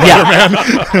I was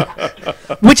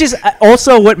Spider-Man. Which is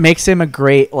also what makes him a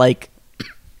great, like,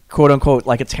 quote unquote,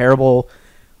 like a terrible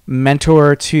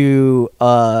mentor to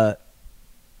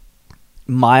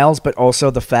Miles, but also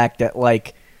the fact that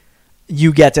like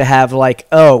you get to have like,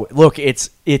 oh, look, it's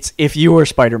if you were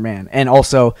Spider-Man, and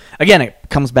also again it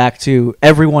comes back to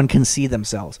everyone can see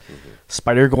themselves. Mm-hmm.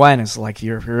 Spider-Gwen is like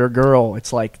you're a girl.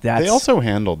 It's like that. They also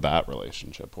handled that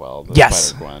relationship well. Yes.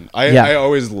 Spider-Gwen. I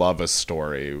always love a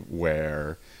story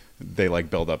where they like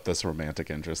build up this romantic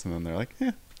interest and then they're like,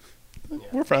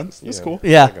 we're friends. That's cool.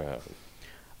 Yeah.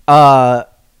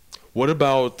 What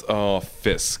about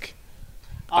Fisk?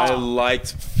 I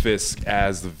liked Fisk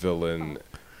as the villain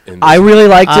I really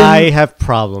liked him. I have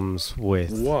problems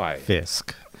with Why?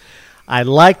 Fisk. I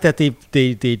like that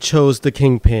they chose the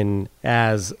Kingpin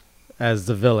as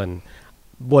the villain.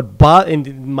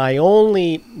 My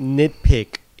only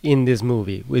nitpick in this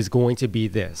movie is going to be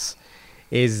this,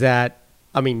 is that,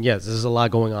 I mean, yes, there's a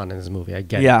lot going on in this movie. I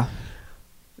get Yeah.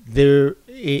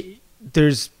 it.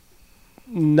 There's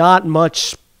not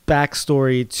much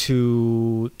backstory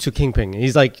to Kingpin.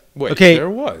 He's like, Wait, okay, there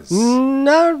was.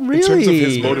 not really. In terms of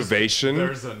his motivation,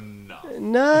 There's enough.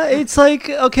 Nah, it's like,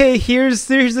 okay, here's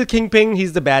the Kingpin.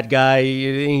 He's the bad guy.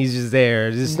 He's just there.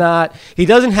 It's not. He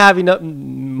doesn't have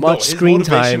much his screen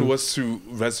motivation time. was to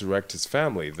resurrect his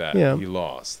family that Yeah. he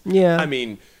lost. Yeah. I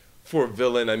mean, for a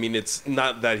villain, I mean, it's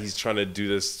not that he's trying to do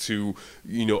this to,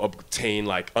 obtain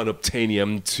like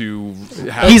unobtainium to.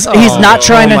 Have, He's not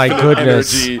trying to- Oh my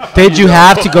goodness! energy. Did you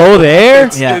have to go there?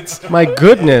 Yeah. It's My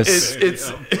goodness!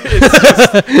 it's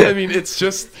just, I mean, it's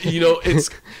just, it's,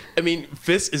 I mean,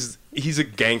 Fisk he's a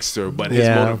gangster, but his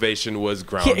Yeah. motivation was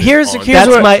grounded. Here's on Here's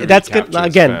what- that's capture good. his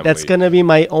Again, that's family. gonna be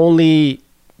my only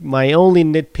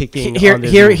nitpicking. on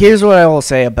this movie. Here's what I will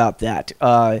say about that.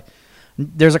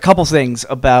 There's a couple things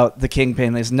about the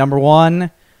Kingpin. Is number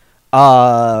one,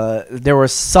 there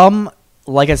was some,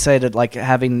 like I said, like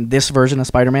having this version of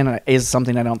Spider-Man is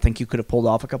something I don't think you could have pulled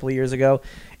off a couple of years ago.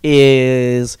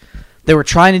 Is they were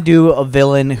trying to do a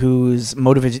villain whose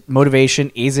motivation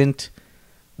isn't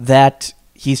that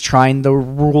he's trying to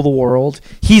rule the world.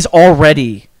 He's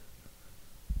already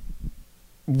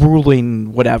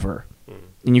ruling whatever.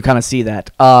 And you kind of see that.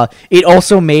 It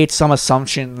also made some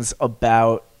assumptions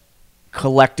about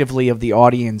collectively of the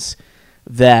audience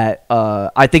that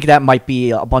I think that might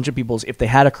be a bunch of people's, if they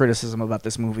had a criticism about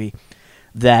this movie,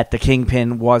 that the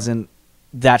Kingpin wasn't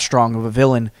that strong of a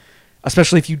villain,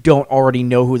 especially if you don't already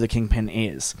know who the Kingpin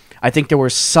is. I think there were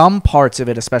some parts of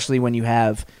it, especially when you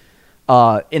have,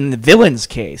 in the villain's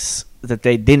case, that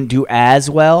they didn't do as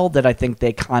well, that I think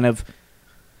they kind of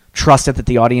trusted that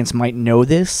the audience might know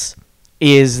this,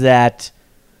 is that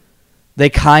they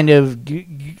kind of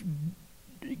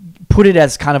put it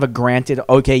as kind of a granted,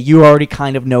 okay, you already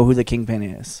kind of know who the Kingpin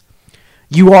is.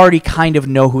 You already kind of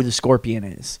know who the Scorpion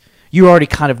is. You already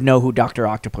kind of know who Dr.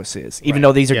 Octopus is, even Right.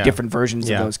 though these are Yeah. different versions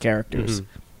Yeah. of those characters.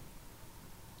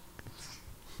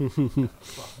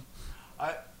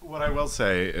 What I will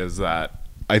say is that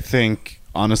I think,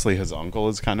 honestly, his uncle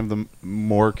is kind of the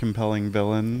more compelling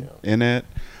villain in it.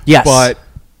 Yes. But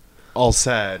all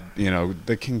said,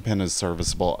 the Kingpin is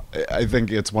serviceable. I think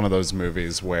it's one of those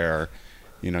movies where,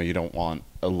 you don't want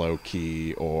a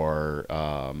Loki or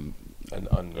An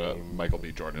unnamed. Michael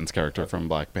B. Jordan's character from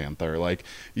Black Panther. Like,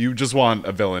 you just want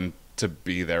a villain to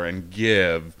be there and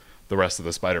give the rest of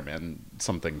the Spider-Man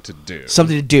something to do.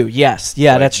 Something to do, yes.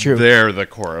 Yeah, Like, that's true. They're the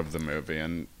core of the movie,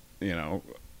 and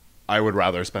I would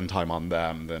rather spend time on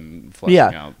them than fleshing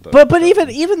out. But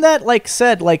even that, like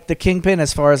said, like the Kingpin,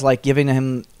 as far as like giving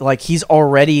him, like he's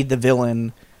already the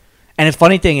villain. And the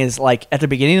funny thing is, like at the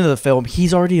beginning of the film,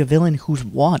 he's already a villain who's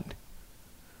won.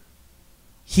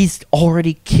 He's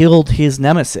already killed his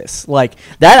nemesis. Like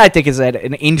that, I think is an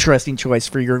interesting choice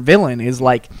for your villain. Is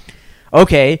like,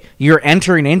 okay, you're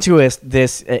entering into a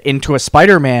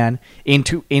Spider-Man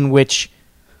in which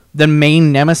the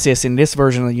main nemesis in this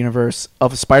version of the universe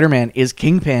of Spider-Man is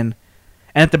Kingpin.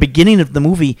 And at the beginning of the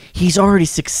movie, he's already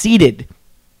succeeded.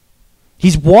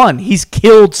 He's won. He's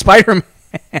killed Spider-Man.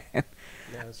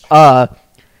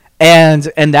 And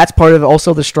that's part of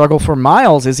also the struggle for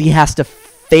Miles is he has to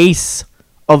face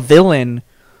a villain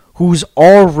who's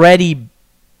already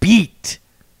beat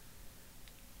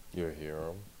Your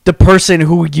hero. the person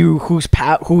whose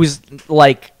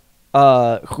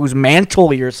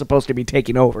mantle you're supposed to be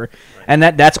taking over, and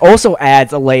that's also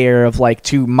adds a layer of like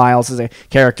to Miles as a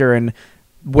character and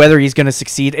whether he's going to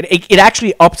succeed. It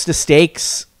actually ups the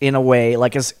stakes in a way,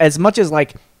 like as much as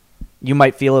like you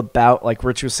might feel about like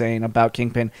Rich was saying about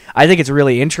Kingpin. I think it's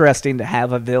really interesting to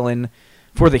have a villain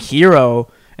for the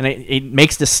hero, and it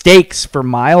makes the stakes for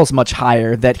Miles much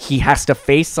higher that he has to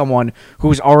face someone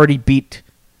who's already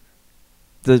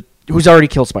who's already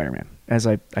killed Spider-Man, as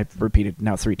I've repeated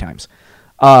now 3 times.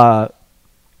 But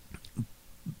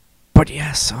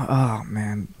yes, oh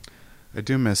man, I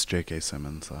do miss J.K.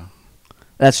 Simmons, though.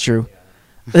 that's true.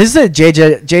 This is J.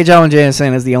 Jonah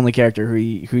Jameson is the only character who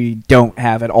you don't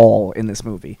have at all in this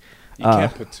movie. You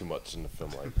can't put too much in a film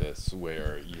like this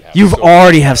where You've so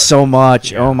already much have so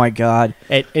much. Yeah. Oh my god.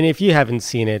 And if you haven't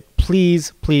seen it,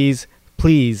 please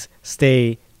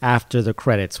stay after the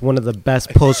credits. One of the best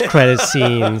post-credit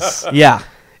scenes. Yeah.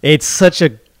 It's such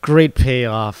a great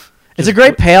payoff. It's a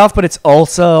great payoff, but it's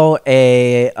also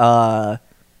a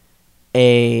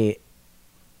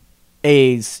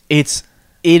it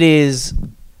is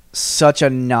such a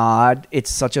nod. It's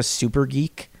such a super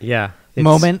geek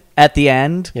moment at the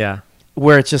end. Yeah.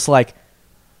 Where it's just like,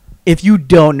 if you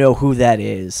don't know who that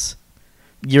is,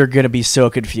 you're gonna be so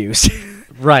confused.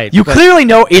 Right. You clearly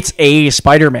know it's a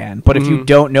Spider-Man, but if you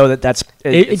don't know that that's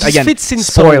it just again, fits in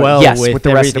spoiler, so well yes, with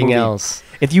the rest of the everything movie. else.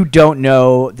 If you don't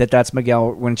know that that's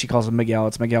Miguel, when she calls him Miguel,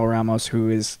 it's Miguel Ramos, who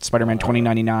is Spider-Man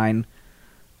 2099.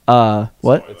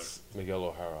 What? It's Miguel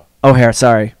O'Hara. O'Hara,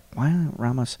 sorry. Why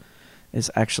Ramos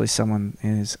is actually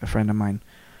is a friend of mine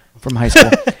from high school.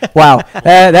 Wow,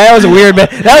 that was a weird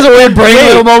brain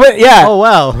little moment. Yeah. Oh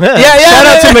wow. Yeah. Shout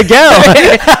out to Miguel.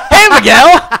 Hey,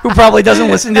 Miguel, who probably doesn't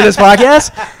listen to this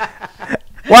podcast.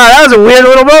 Wow, that was a weird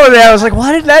little moment there. I was like,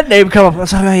 why did that name come up? I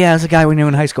was like, oh, yeah, it's a guy we knew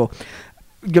in high school.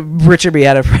 Richard B.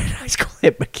 had a friend in high school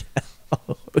named Miguel.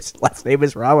 His last name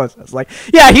is Ramos. I was like,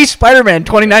 yeah, he's Spider-Man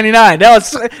 2099. That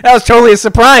was totally a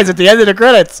surprise at the end of the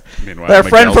credits. Meanwhile, Our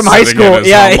friend from high sitting in school. his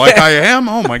Yeah, home like I am.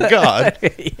 Oh my god.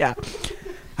 yeah.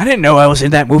 I didn't know I was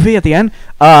in that movie at the end.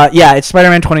 Yeah, it's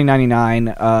Spider-Man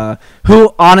 2099,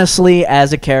 who honestly,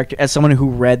 as a character, as someone who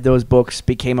read those books,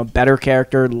 became a better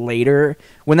character later.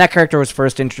 When that character was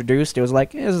first introduced, it was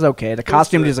like, this is okay. The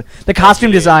costume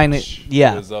design,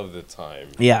 yeah. It was of the time.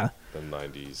 Yeah. The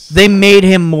 90s. They made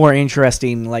him more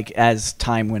interesting, like, as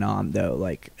time went on, though,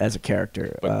 like, as a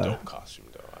character. But dope costume,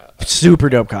 though. Super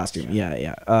dope costume,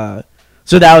 yeah.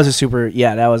 So that was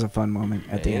that was a fun moment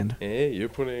at the end. Hey, you're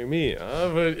putting me.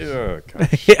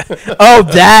 Gosh. Yeah. Oh,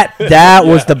 that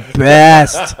was the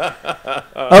best.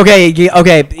 Okay.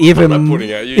 Even I'm not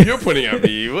putting at you. You're putting at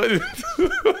me.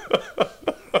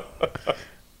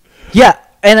 yeah,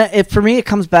 and for me, it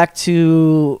comes back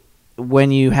to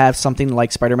when you have something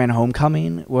like Spider-Man: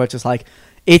 Homecoming, where it's just like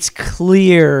it's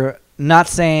clear. Not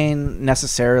saying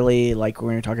necessarily like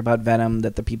when you're talking about Venom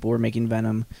that the people who were making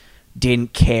Venom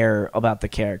didn't care about the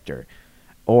character,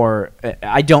 or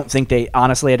I don't think they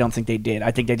did.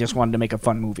 I think they just wanted to make a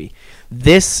fun movie.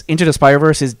 This Into the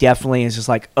Spider-Verse is just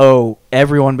like, oh,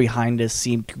 everyone behind us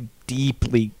seemed to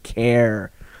deeply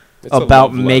care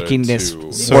about making this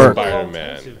work.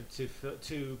 Spider-Man.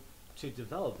 To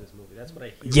develop this movie. That's what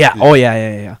I hear. Yeah. Oh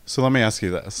yeah. So let me ask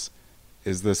you this: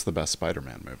 is this the best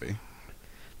Spider-Man movie?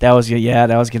 That was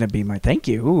gonna be my thank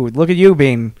you. Ooh, look at you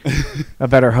being a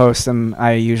better host than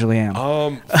I usually am.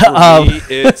 For me,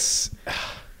 it's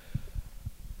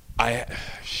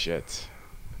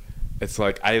It's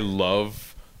like I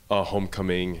love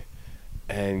Homecoming,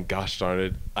 and gosh darn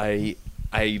it, I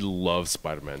love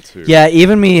Spider-Man 2. Yeah,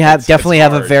 even me definitely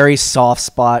have a hard. very soft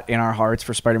spot in our hearts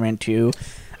for Spider-Man 2.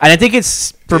 And I think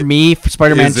it's for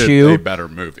Spider-Man 2. Is it a better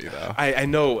movie though? I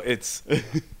know it's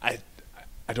I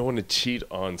don't want to cheat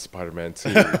on Spider-Man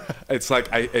 2. It's like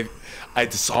I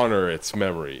dishonor its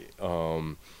memory.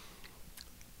 I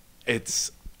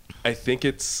think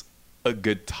it's a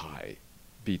good tie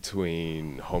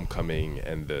between Homecoming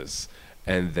and this,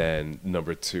 and then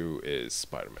number 2 is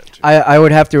Spider-Man 2. I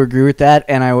would have to agree with that,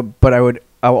 and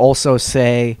I'll also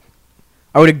say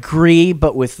I would agree,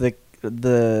 but with the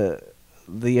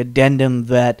addendum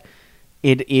that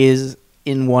it is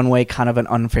in one way kind of an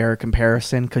unfair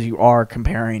comparison because you are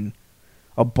comparing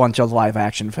a bunch of live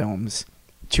action films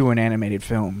to an animated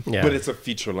film. Yeah. But it's a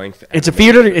feature length. It's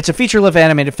a feature length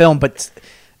animated film, but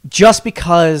just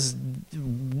because,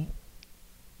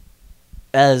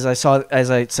 as I said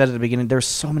at the beginning, there's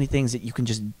so many things that you can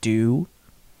just do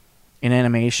in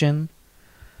animation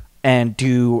and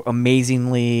do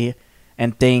amazingly,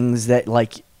 and things that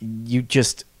like you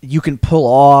can pull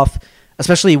off,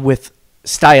 especially with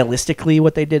stylistically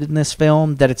what they did in this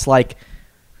film, that it's like,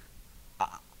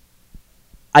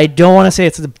 I don't want to say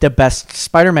it's the best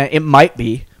Spider-Man. It might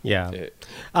be. Yeah.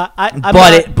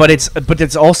 But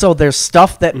it's also, there's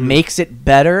stuff that makes it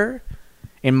better,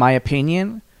 in my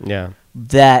opinion. Yeah.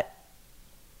 That,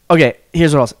 okay,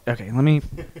 here's what else. Okay,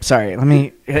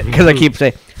 because I keep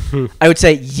saying, I would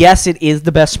say yes, it is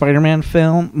the best Spider-Man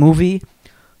movie,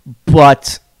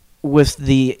 but with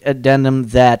the addendum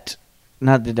that,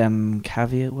 not addendum,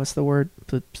 caveat, what's the word?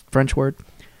 The French word?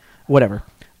 Whatever.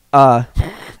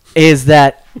 Is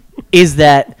that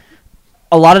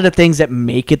a lot of the things that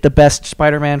make it the best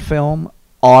Spider-Man film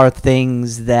are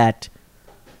things that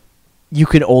you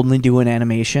can only do in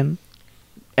animation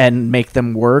and make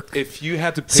them work. If you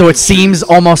had to pick so it seems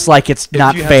almost like it's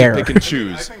not fair. Pick and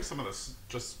choose. I think some of the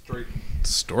just straight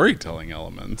storytelling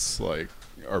elements like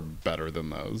are better than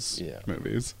those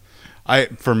movies.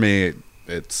 For me,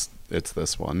 it's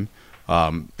this one.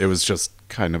 It was just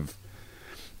kind of,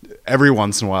 every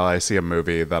once in a while I see a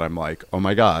movie that I'm like, oh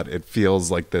my god, it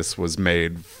feels like this was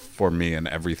made for me in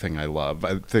everything I love.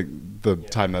 I think the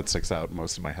time that sticks out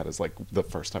most in my head is like the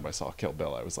first time I saw Kill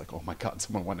Bill. I was like, oh my God,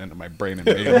 someone went into my brain and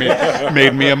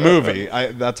made me a movie.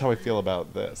 That's how I feel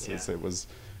about this.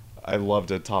 I loved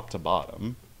it top to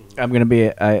bottom. I'm gonna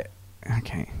be I'm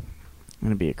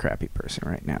gonna be a crappy person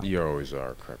right now. You always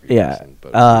are a crappy Yeah. person,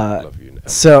 but I love you.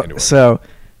 Anyway. So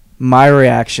my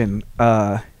reaction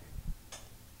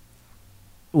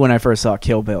when I first saw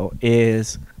Kill Bill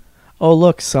is, oh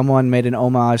look, someone made an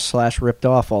homage / ripped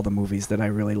off all the movies that I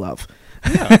really love.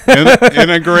 Yeah, in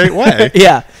a great way.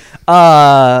 Yeah.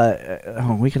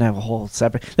 We could have a whole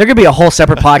separate. There could be a whole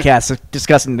separate podcast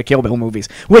discussing the Kill Bill movies,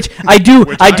 which I do.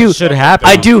 should happen.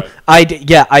 I do.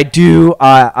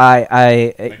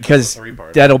 Because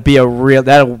that'll be a real.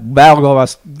 That'll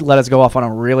let us go off on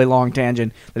a really long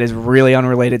tangent that is really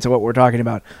unrelated to what we're talking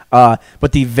about.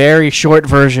 But the very short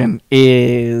version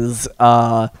is,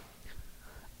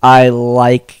 I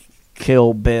like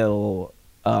Kill Bill.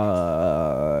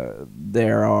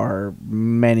 There are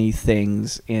many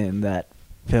things in that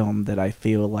film that I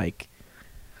feel like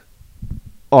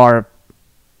are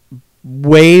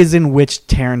ways in which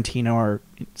Tarantino are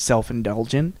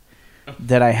self-indulgent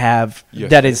that I have.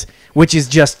 Yes. Which is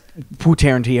just who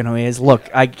Tarantino is. Look,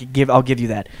 I'll give you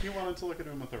that. You wanted to look at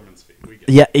Uma Thurman's feet. We get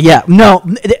it. Yeah. No,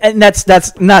 and that's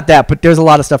not that, but there's a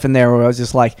lot of stuff in there where I was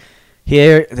just like,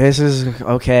 here, this is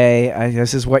okay.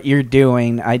 This is what you're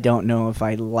doing. I don't know if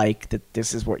I like that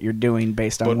this is what you're doing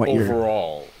based on But what you're...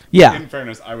 overall, Yeah. In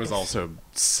fairness, I was also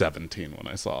 17 when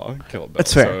I saw Kill Bill.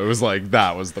 That's fair. So it was like,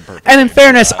 that was the perfect And in age for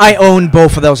fairness, that. I own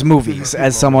both of those movies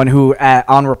as someone who,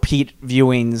 on repeat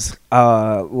viewings,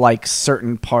 like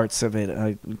certain parts of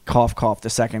it. Cough, cough. The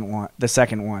second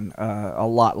one, a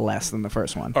lot less than the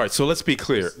first one. all right. So let's be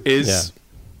clear: is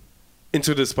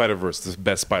Into the Spider-Verse the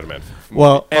best Spider-Man movie?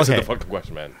 Well, answer okay. the fucking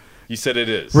question, man. You said it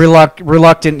is.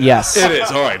 Reluctant, yes. It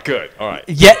is. All right. Good. All right.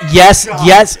 Yes.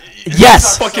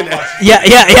 Fucking.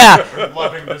 Yeah.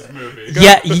 Loving this movie.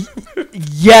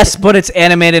 Yes, but it's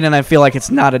animated, and I feel like it's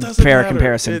not a Doesn't fair matter.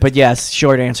 comparison. It- But yes,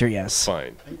 short answer, yes.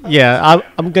 Fine.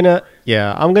 I'm gonna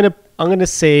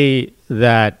say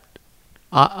that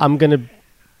I'm gonna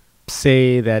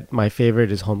say that my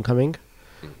favorite is Homecoming,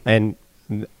 and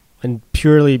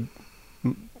purely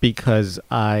because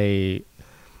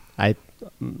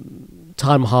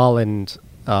Tom Holland,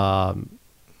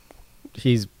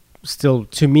 he's still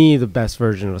to me the best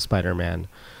version of Spider-Man.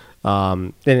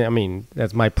 And I mean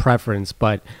that's my preference,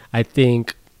 but I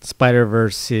think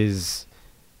Spider-Verse is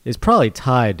probably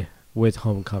tied with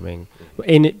Homecoming,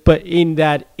 in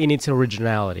its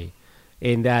originality,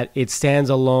 in that it stands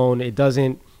alone. It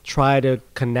doesn't try to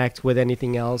connect with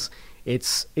anything else.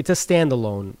 It's a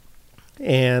standalone,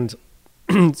 and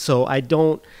so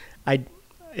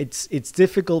it's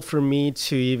difficult for me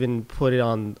to even put it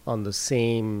on the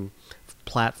same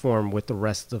platform with the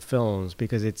rest of the films,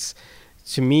 because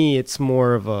to me it's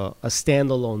more of a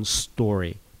standalone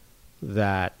story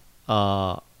that and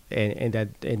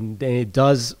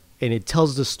it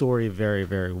tells the story very,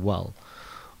 very well.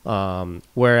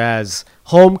 Whereas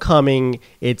Homecoming,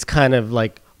 it's kind of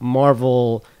like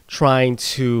Marvel trying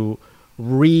to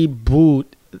reboot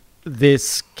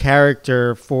this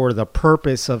character for the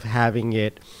purpose of having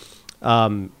it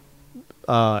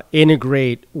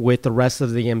integrate with the rest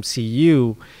of the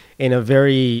MCU in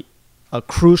a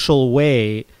crucial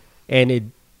way, and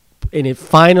it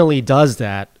finally does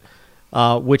that,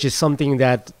 which is something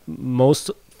that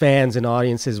most fans and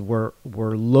audiences were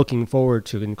looking forward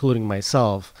to, including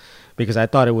myself, because I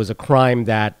thought it was a crime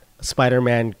that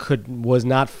Spider-Man was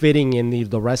not fitting in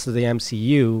the rest of the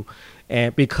MCU,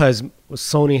 and because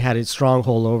Sony had its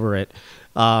stronghold over it.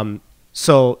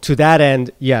 So to that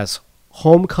end, yes,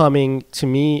 Homecoming to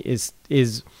me is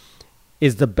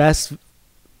the best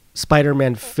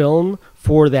Spider-Man film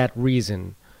for that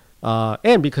reason,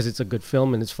 and because it's a good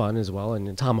film and it's fun as well.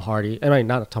 And Tom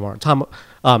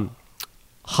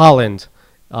Holland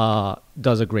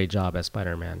does a great job as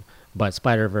Spider-Man, but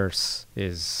Spider-Verse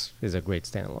is a great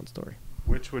standalone story.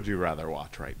 Which would you rather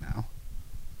watch right now?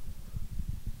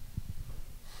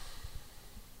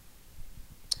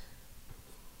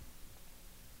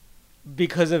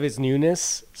 Because of its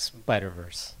newness,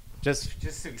 Spider-Verse. Just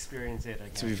to experience it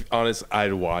again. To be honest,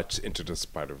 I'd watch Into the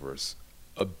Spider-Verse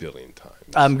a billion times.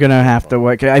 I'm gonna have to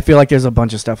work. I feel like there's a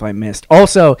bunch of stuff I missed.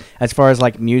 Also, as far as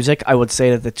like music, I would say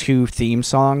that the two theme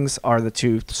songs are the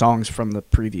two songs from the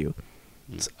preview.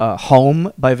 It's,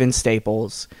 "Home" by Vince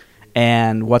Staples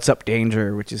and "What's Up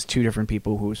Danger," which is two different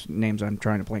people whose names I'm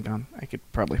trying to blank on. I could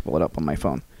probably pull it up on my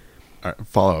phone. All right,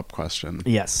 follow-up question.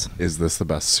 Yes. Is this the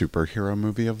best superhero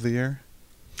movie of the year?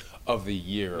 Of the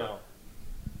year. No.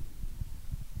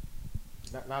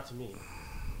 Not to me.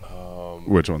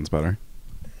 Which one's better?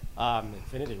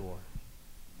 Infinity War.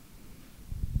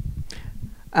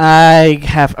 I'm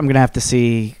gonna have to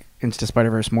see Into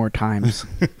Spider-Verse more times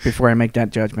before I make that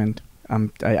judgment.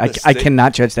 I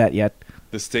cannot judge that yet.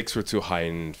 The stakes were too high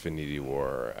in Infinity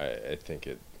War. I think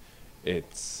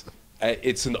it's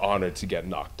an honor to get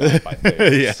knocked out by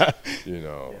things. Yeah. You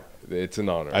know, it's an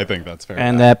honor. I think that's fair.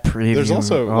 And that preview. There's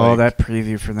also that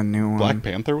preview for the new one. Black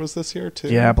Panther was this year too.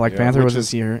 Yeah, Black Panther was which this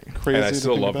is year. Crazy. And I to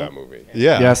still think love about. that movie.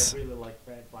 Yeah. Yes. I really like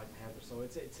Black Panther, so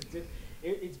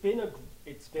it's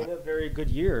been a very good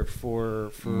year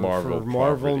for Marvel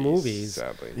properties, movies.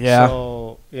 Sadly. Yeah.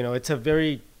 So it's a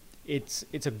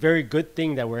very good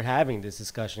thing that we're having this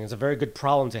discussion. It's a very good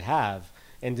problem to have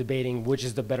and debating which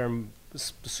is the better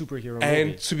superhero movie.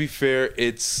 And to be fair,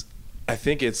 I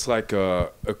think it's like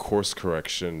a course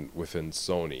correction within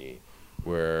Sony,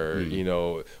 where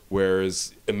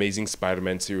whereas Amazing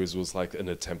Spider-Man series was like an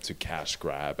attempt to cash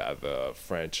grab at the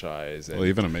franchise. And Well,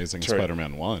 even Amazing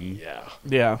Spider-Man 1. Yeah.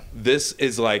 Yeah. This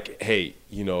is like, hey,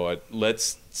 you know what?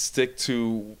 Let's stick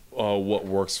to what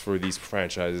works for these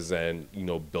franchises and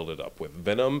build it up. With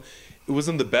Venom, it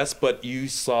wasn't the best, but you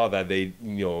saw that they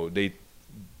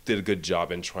did a good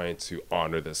job in trying to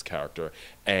honor this character.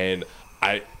 And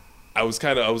I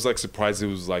was like surprised it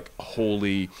was like a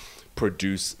wholly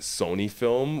produced Sony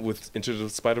film with Into the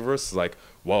Spider-Verse. Like,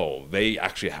 whoa, they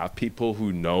actually have people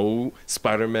who know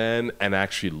Spider-Man and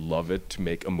actually love it to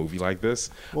make a movie like this.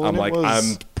 Well, I'm and like, it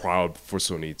was- I'm proud for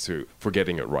Sony for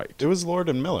getting it right. It was Lord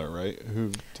and Miller, right?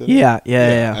 Who did Yeah, it?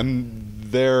 yeah. And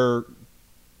they're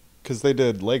because they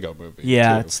did Lego Movie.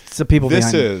 Yeah, too. it's the people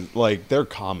This behind it. is like their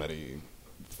comedy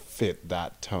fit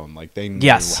that tone. Like they knew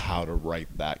Yes. how to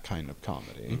write that kind of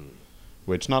comedy,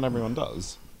 which not everyone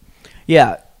does.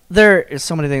 Yeah, there is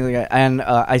so many things like that. And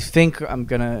I think I'm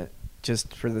gonna,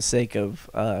 just for the sake of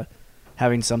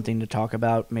having something to talk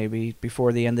about, maybe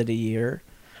before the end of the year,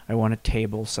 I want to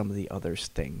table some of the other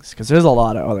things because there's a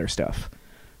lot of other stuff.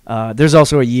 There's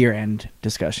also a year-end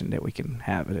discussion that we can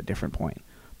have at a different point.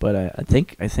 But I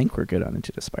think we're good on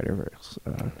Into the Spider-Verse.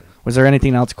 Was there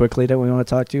anything else quickly that we want to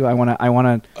talk to? I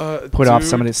want to put off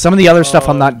some of the other stuff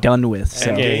I'm not done with.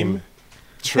 So. Endgame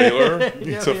trailer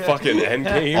to fucking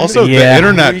Endgame. Also, Yeah. the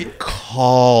internet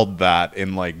called that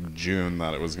in like June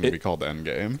that it was going to be called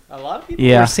Endgame. a lot of people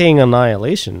Yeah. are saying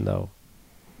Annihilation, though.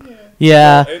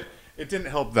 Yeah. It didn't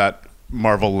help that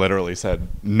Marvel literally said,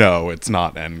 no, it's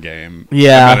not Endgame.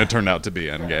 Yeah. And then it turned out to be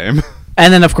Endgame.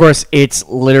 And then, of course, it's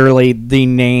literally the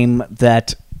name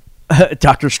that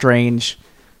Doctor Strange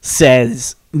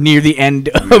says near the end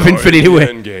of Infinity War.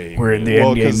 Endgame. We're in the Well,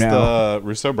 end game because now. the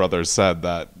Russo brothers said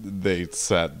that they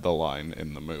said the line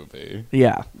in the movie.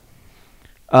 Yeah.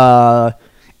 And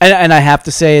I have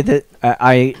to say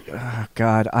that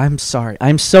God, I'm sorry.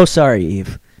 I'm so sorry,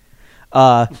 Eve,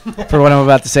 for what I'm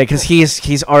about to say, because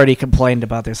he's already complained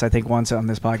about this, I think, once on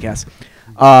this podcast.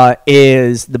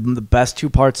 Is the best two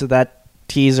parts of that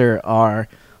teaser are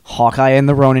Hawkeye in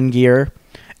the Ronin gear,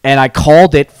 and I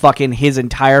called it fucking his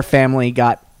entire family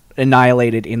got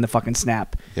annihilated in the fucking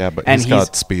snap. Yeah, but And he's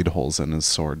got speed holes in his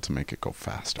sword to make it go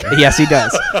faster. Yes, he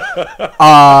does.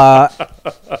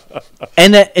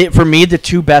 And for me, the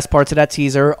two best parts of that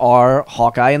teaser are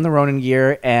Hawkeye in the Ronin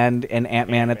gear and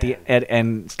Ant-Man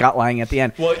and Scott Lang at the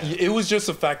end. Well, it was just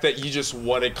the fact that you just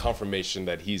wanted confirmation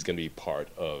that he's going to be part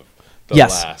of the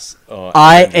Yes. last.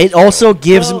 It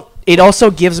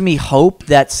also gives me hope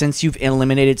that since you've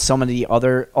eliminated so many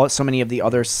of the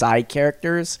other side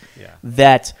characters,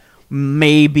 that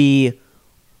maybe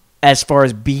as far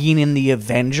as being in the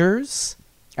Avengers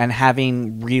and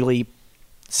having really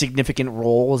significant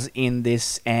roles in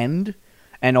this end,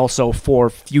 and also for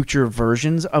future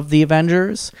versions of the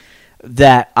Avengers,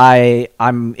 that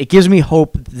it gives me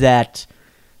hope that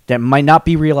might not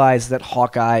be realized that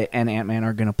Hawkeye and Ant-Man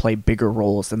are going to play bigger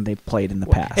roles than they've played in the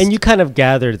past. And you kind of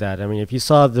gathered that. I mean, if you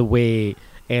saw the way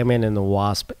Ant-Man and the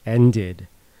Wasp ended,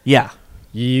 yeah.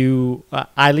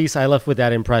 At least I left with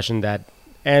that impression that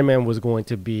Ant-Man was going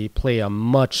to play a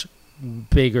much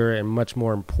bigger and much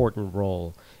more important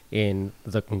role in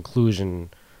the conclusion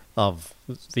of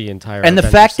the entire. And the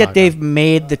Avengers fact that saga.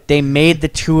 they made the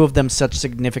two of them such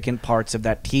significant parts of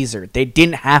that teaser, they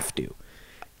didn't have to,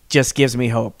 just gives me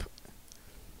hope.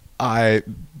 Do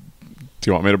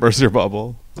you want me to burst your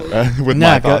bubble with No,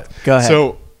 my go thoughts? ahead.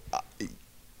 So,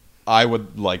 I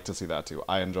would like to see that too.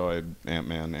 I enjoyed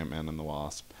Ant-Man and the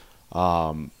Wasp.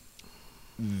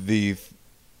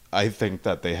 I think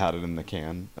that they had it in the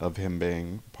can of him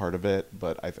being part of it,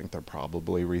 but I think they're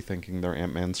probably rethinking their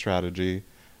Ant-Man strategy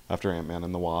after Ant-Man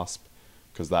and the Wasp,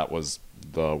 because that was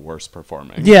the worst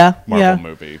performing Marvel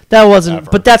movie. That wasn't,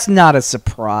 ever. but that's not a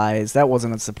surprise. That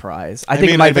wasn't a surprise. I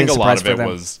think it might have been a surprise for them. A lot of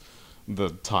it was the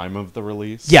time of the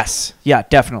release. Yes, yeah,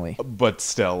 definitely. But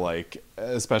still, like,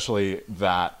 especially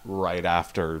that right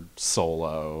after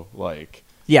Solo, like,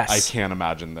 yes, I can't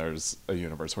imagine there's a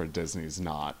universe where Disney's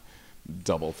not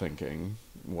double thinking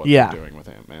what they're doing with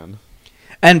Ant-Man.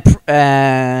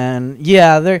 And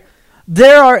yeah, there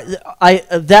are.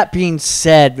 That being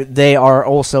said, they are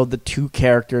also the two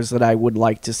characters that I would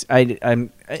like to.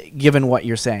 I'm given what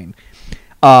you're saying.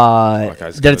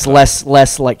 That it's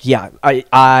less like he's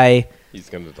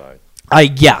gonna die.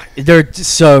 They're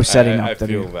so setting up. I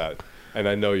feel that, and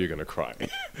I know you're gonna cry.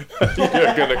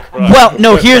 You're gonna cry. Well,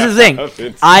 no. Here's the thing.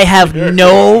 I have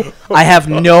no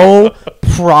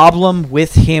problem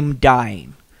with him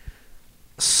dying,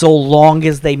 so long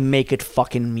as they make it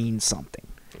fucking mean something.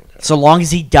 Okay. So long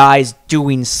as he dies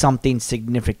doing something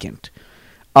significant.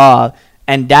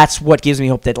 And that's what gives me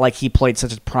hope that like he played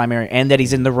such a primary and that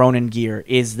he's in the Ronin gear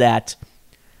is that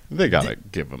they gotta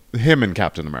give him and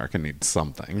Captain America need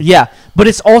something. Yeah, but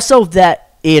it's also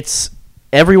that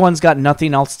everyone's got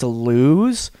nothing else to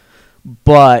lose,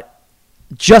 but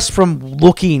just from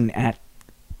looking at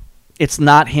it's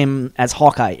not him as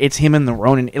Hawkeye, it's him in the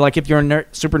Ronin. Like if you're a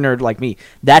super nerd like me,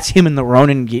 that's him in the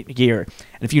Ronin gear.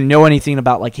 And if you know anything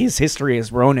about like his history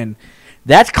as Ronin,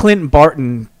 that's Clint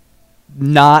Barton.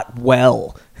 Not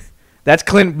well. That's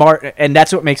Clint Barton, and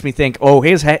that's what makes me think. Oh,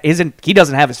 he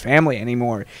doesn't have his family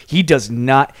anymore. He does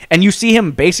not, and you see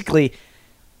him basically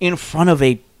in front of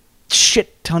a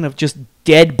shit ton of just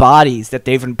dead bodies that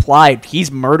they've implied he's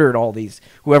murdered all these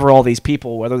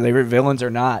people, whether they were villains or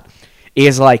not.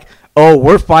 Is like, oh,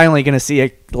 we're finally gonna see a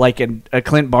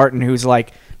Clint Barton who's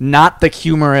like not the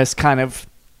humorous kind of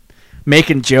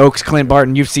making jokes Clint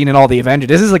Barton you've seen in all the Avengers.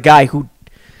 This is a guy who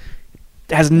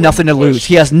has nothing to lose.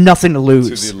 He has nothing to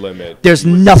lose. To the limit. There's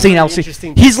nothing else.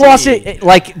 He's lost it.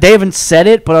 Like they haven't said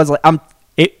it, but I was like, I'm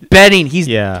betting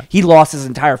he lost his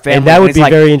entire family. And that would be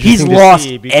very interesting. He's lost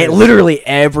literally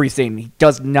everything. He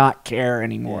does not care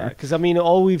anymore. Because I mean,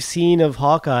 all we've seen of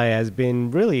Hawkeye has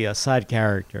been really a side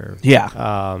character.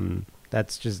 Yeah.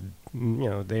 That's just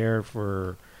there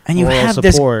for. And you have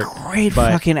support, this great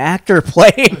fucking actor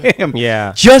playing him.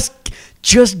 Yeah. Just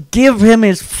give him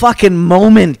his fucking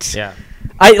moment. Yeah.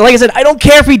 Like I said, I don't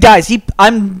care if he dies.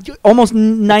 I'm almost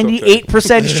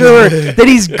 98% sure that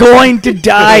he's going to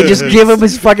die. Just give him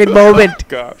his fucking moment.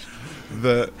 Gosh.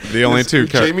 The only two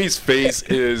Jamie's face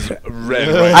is red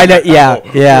right I know, now.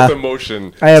 Yeah. With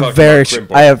emotion. There are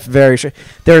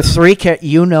three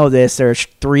there's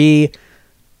three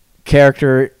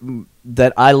character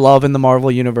that I love in the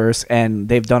Marvel universe, and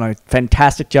they've done a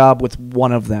fantastic job with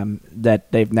one of them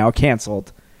that they've now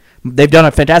canceled. They've done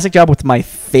a fantastic job with my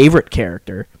favorite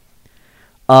character,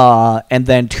 and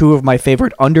then two of my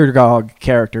favorite underdog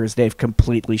characters they've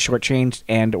completely shortchanged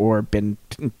and or been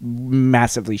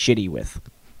massively shitty with.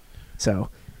 So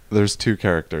there's two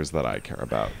characters that I care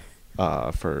about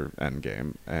for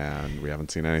Endgame, and we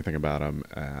haven't seen anything about them,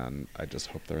 and I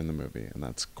just hope they're in the movie, and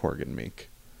that's Korg and Meek.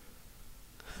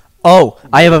 Oh,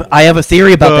 I have a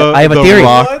theory about that. I have a theory.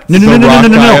 No. And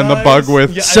the bug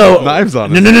with knives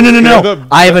on it. No.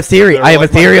 I have a theory. I have a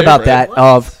theory about that.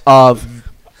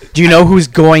 Do you know who's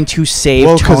going to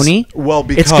save Tony?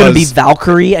 Because it's going to be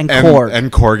Valkyrie and Korg.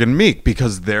 And Korg and Meek,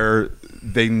 because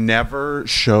they never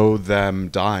show them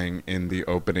dying in the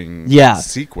opening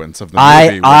sequence of the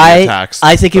movie when he attacks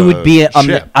I think it would be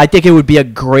ship. I think it would be a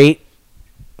great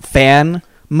fan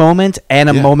moment and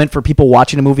a moment for people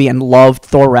watching a movie and love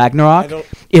Thor Ragnarok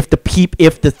if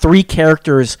the three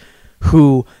characters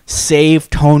who save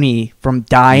Tony from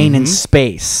dying in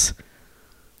space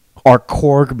are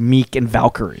Korg, Meek, and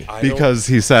Valkyrie. Because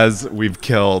he says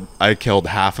I killed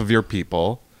half of your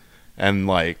people, and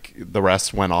like the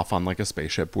rest went off on like a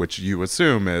spaceship, which you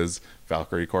assume is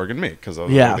Valkyrie, Korg, and Meek, because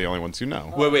those are the only ones you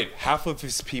know. Wait, half of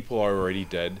his people are already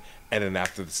dead, and then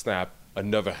after the snap,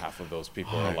 another half of those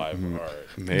people are alive.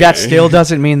 That still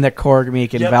doesn't mean that Korg,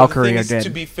 Meek, and Valkyrie are dead. To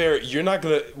be fair, you're not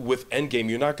gonna with Endgame.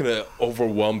 You're not gonna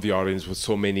overwhelm the audience with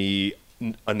so many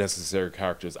unnecessary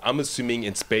characters. I'm assuming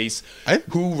in space,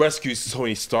 who rescues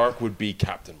Tony Stark would be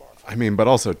Captain Marvel. I mean, but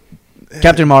also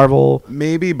Captain Marvel,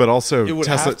 maybe, but also it would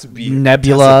have to be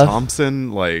Nebula, Tessa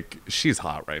Thompson. Like she's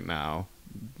hot right now.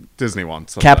 Disney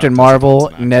wants Captain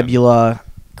Marvel, Nebula,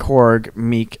 Korg,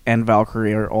 Meek, and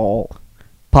Valkyrie are all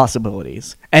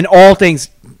possibilities, and all things.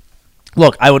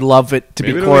 Look, I would love it to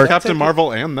be Korg, Captain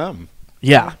Marvel, and them.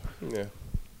 Yeah.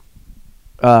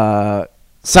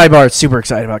 Sidebar: super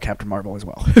excited about Captain Marvel as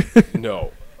well.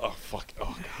 No. Oh fuck.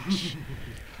 Oh gosh.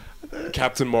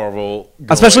 Captain Marvel,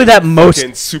 Especially going that most-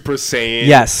 fucking Super Saiyan.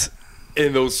 Yes.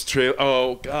 In those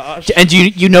oh gosh. And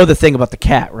you know the thing about the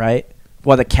cat, right?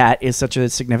 Why the cat is such a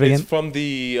significant? It's from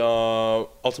the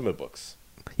Ultimate books.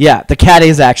 Yeah, the cat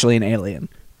is actually an alien.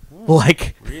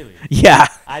 Like, Really? yeah.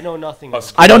 I know nothing.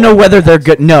 I don't know whether they're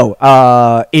good. No,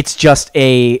 it's just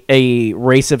a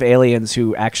race of aliens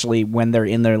who actually, when they're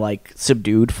in their like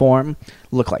subdued form,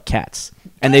 look like cats,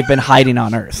 and they've been hiding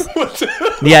on Earth.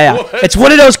 Yeah. What? It's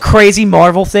one of those crazy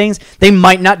Marvel things. They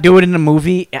might not do it in the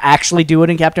movie, actually do it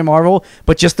in Captain Marvel,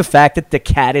 but just the fact that the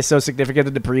cat is so significant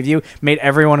in the preview made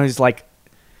everyone who's like.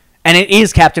 And it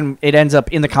is Captain. It ends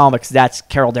up in the comics. That's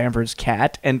Carol Danvers'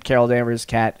 cat, and Carol Danvers'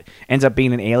 cat ends up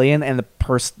being an alien. And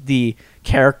the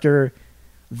character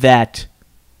that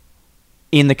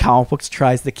in the comic books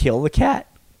tries to kill the cat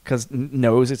because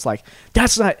knows it's like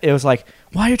that's not. It was like,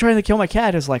 why are you trying to kill my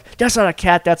cat? It's like that's not a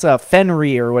cat. That's a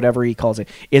Fenrir or whatever he calls it.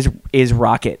 Is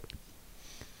Rocket.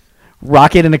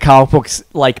 Rocket in the comic books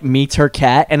like meets her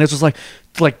cat, and it's just like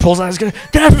pulls out his gun.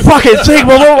 That fucking thing.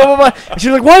 Blah, blah, blah, blah. And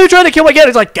she's like, "Why are you trying to kill my cat?"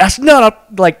 It's like that's not a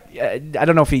like. I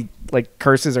don't know if he like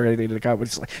curses or anything to the comic, but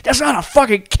it's like that's not a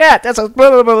fucking cat. That's a blah,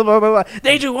 blah, blah, blah, blah, blah.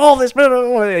 They do all this. Blah, blah,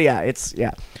 blah. Yeah, it's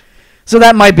yeah. So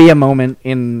that might be a moment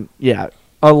in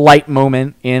a light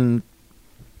moment in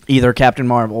either Captain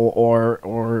Marvel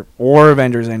or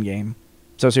Avengers Endgame.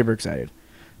 So super excited.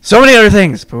 So many other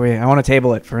things, but wait, I want to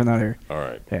table it for another. All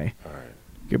right. Okay. All right.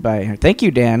 Goodbye. Thank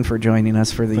you, Dan, for joining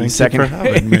us for the Thank second. you for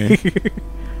having me.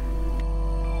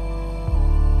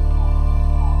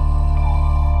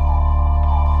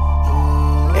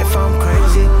 If I'm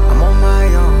crazy, I'm on my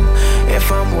own.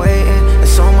 If I'm waiting,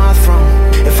 it's on my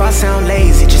throne. If I sound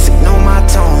lazy, just ignore my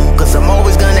tone. Cause I'm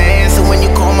always gonna answer when you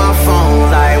call my phone.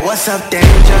 Like, what's up,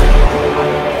 danger?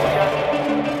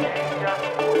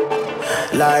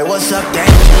 Like, what's up,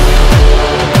 danger?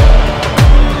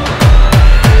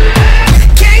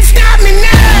 Can't stop me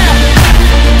now.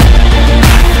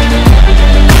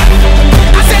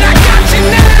 I said I got you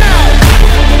now.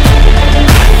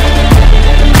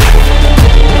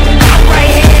 I'm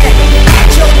right here at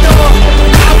your door.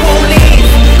 I won't leave.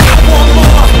 I want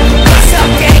more. What's up,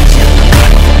 danger?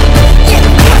 Yeah,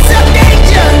 what's up,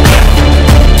 danger?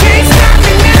 Can't stop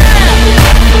me now.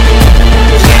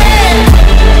 Yeah.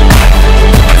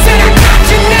 I said I got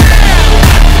you now.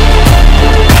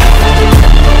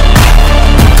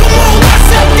 Come on,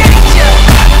 what's up, danger?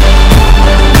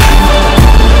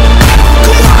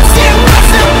 Come on, say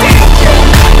what's up, danger?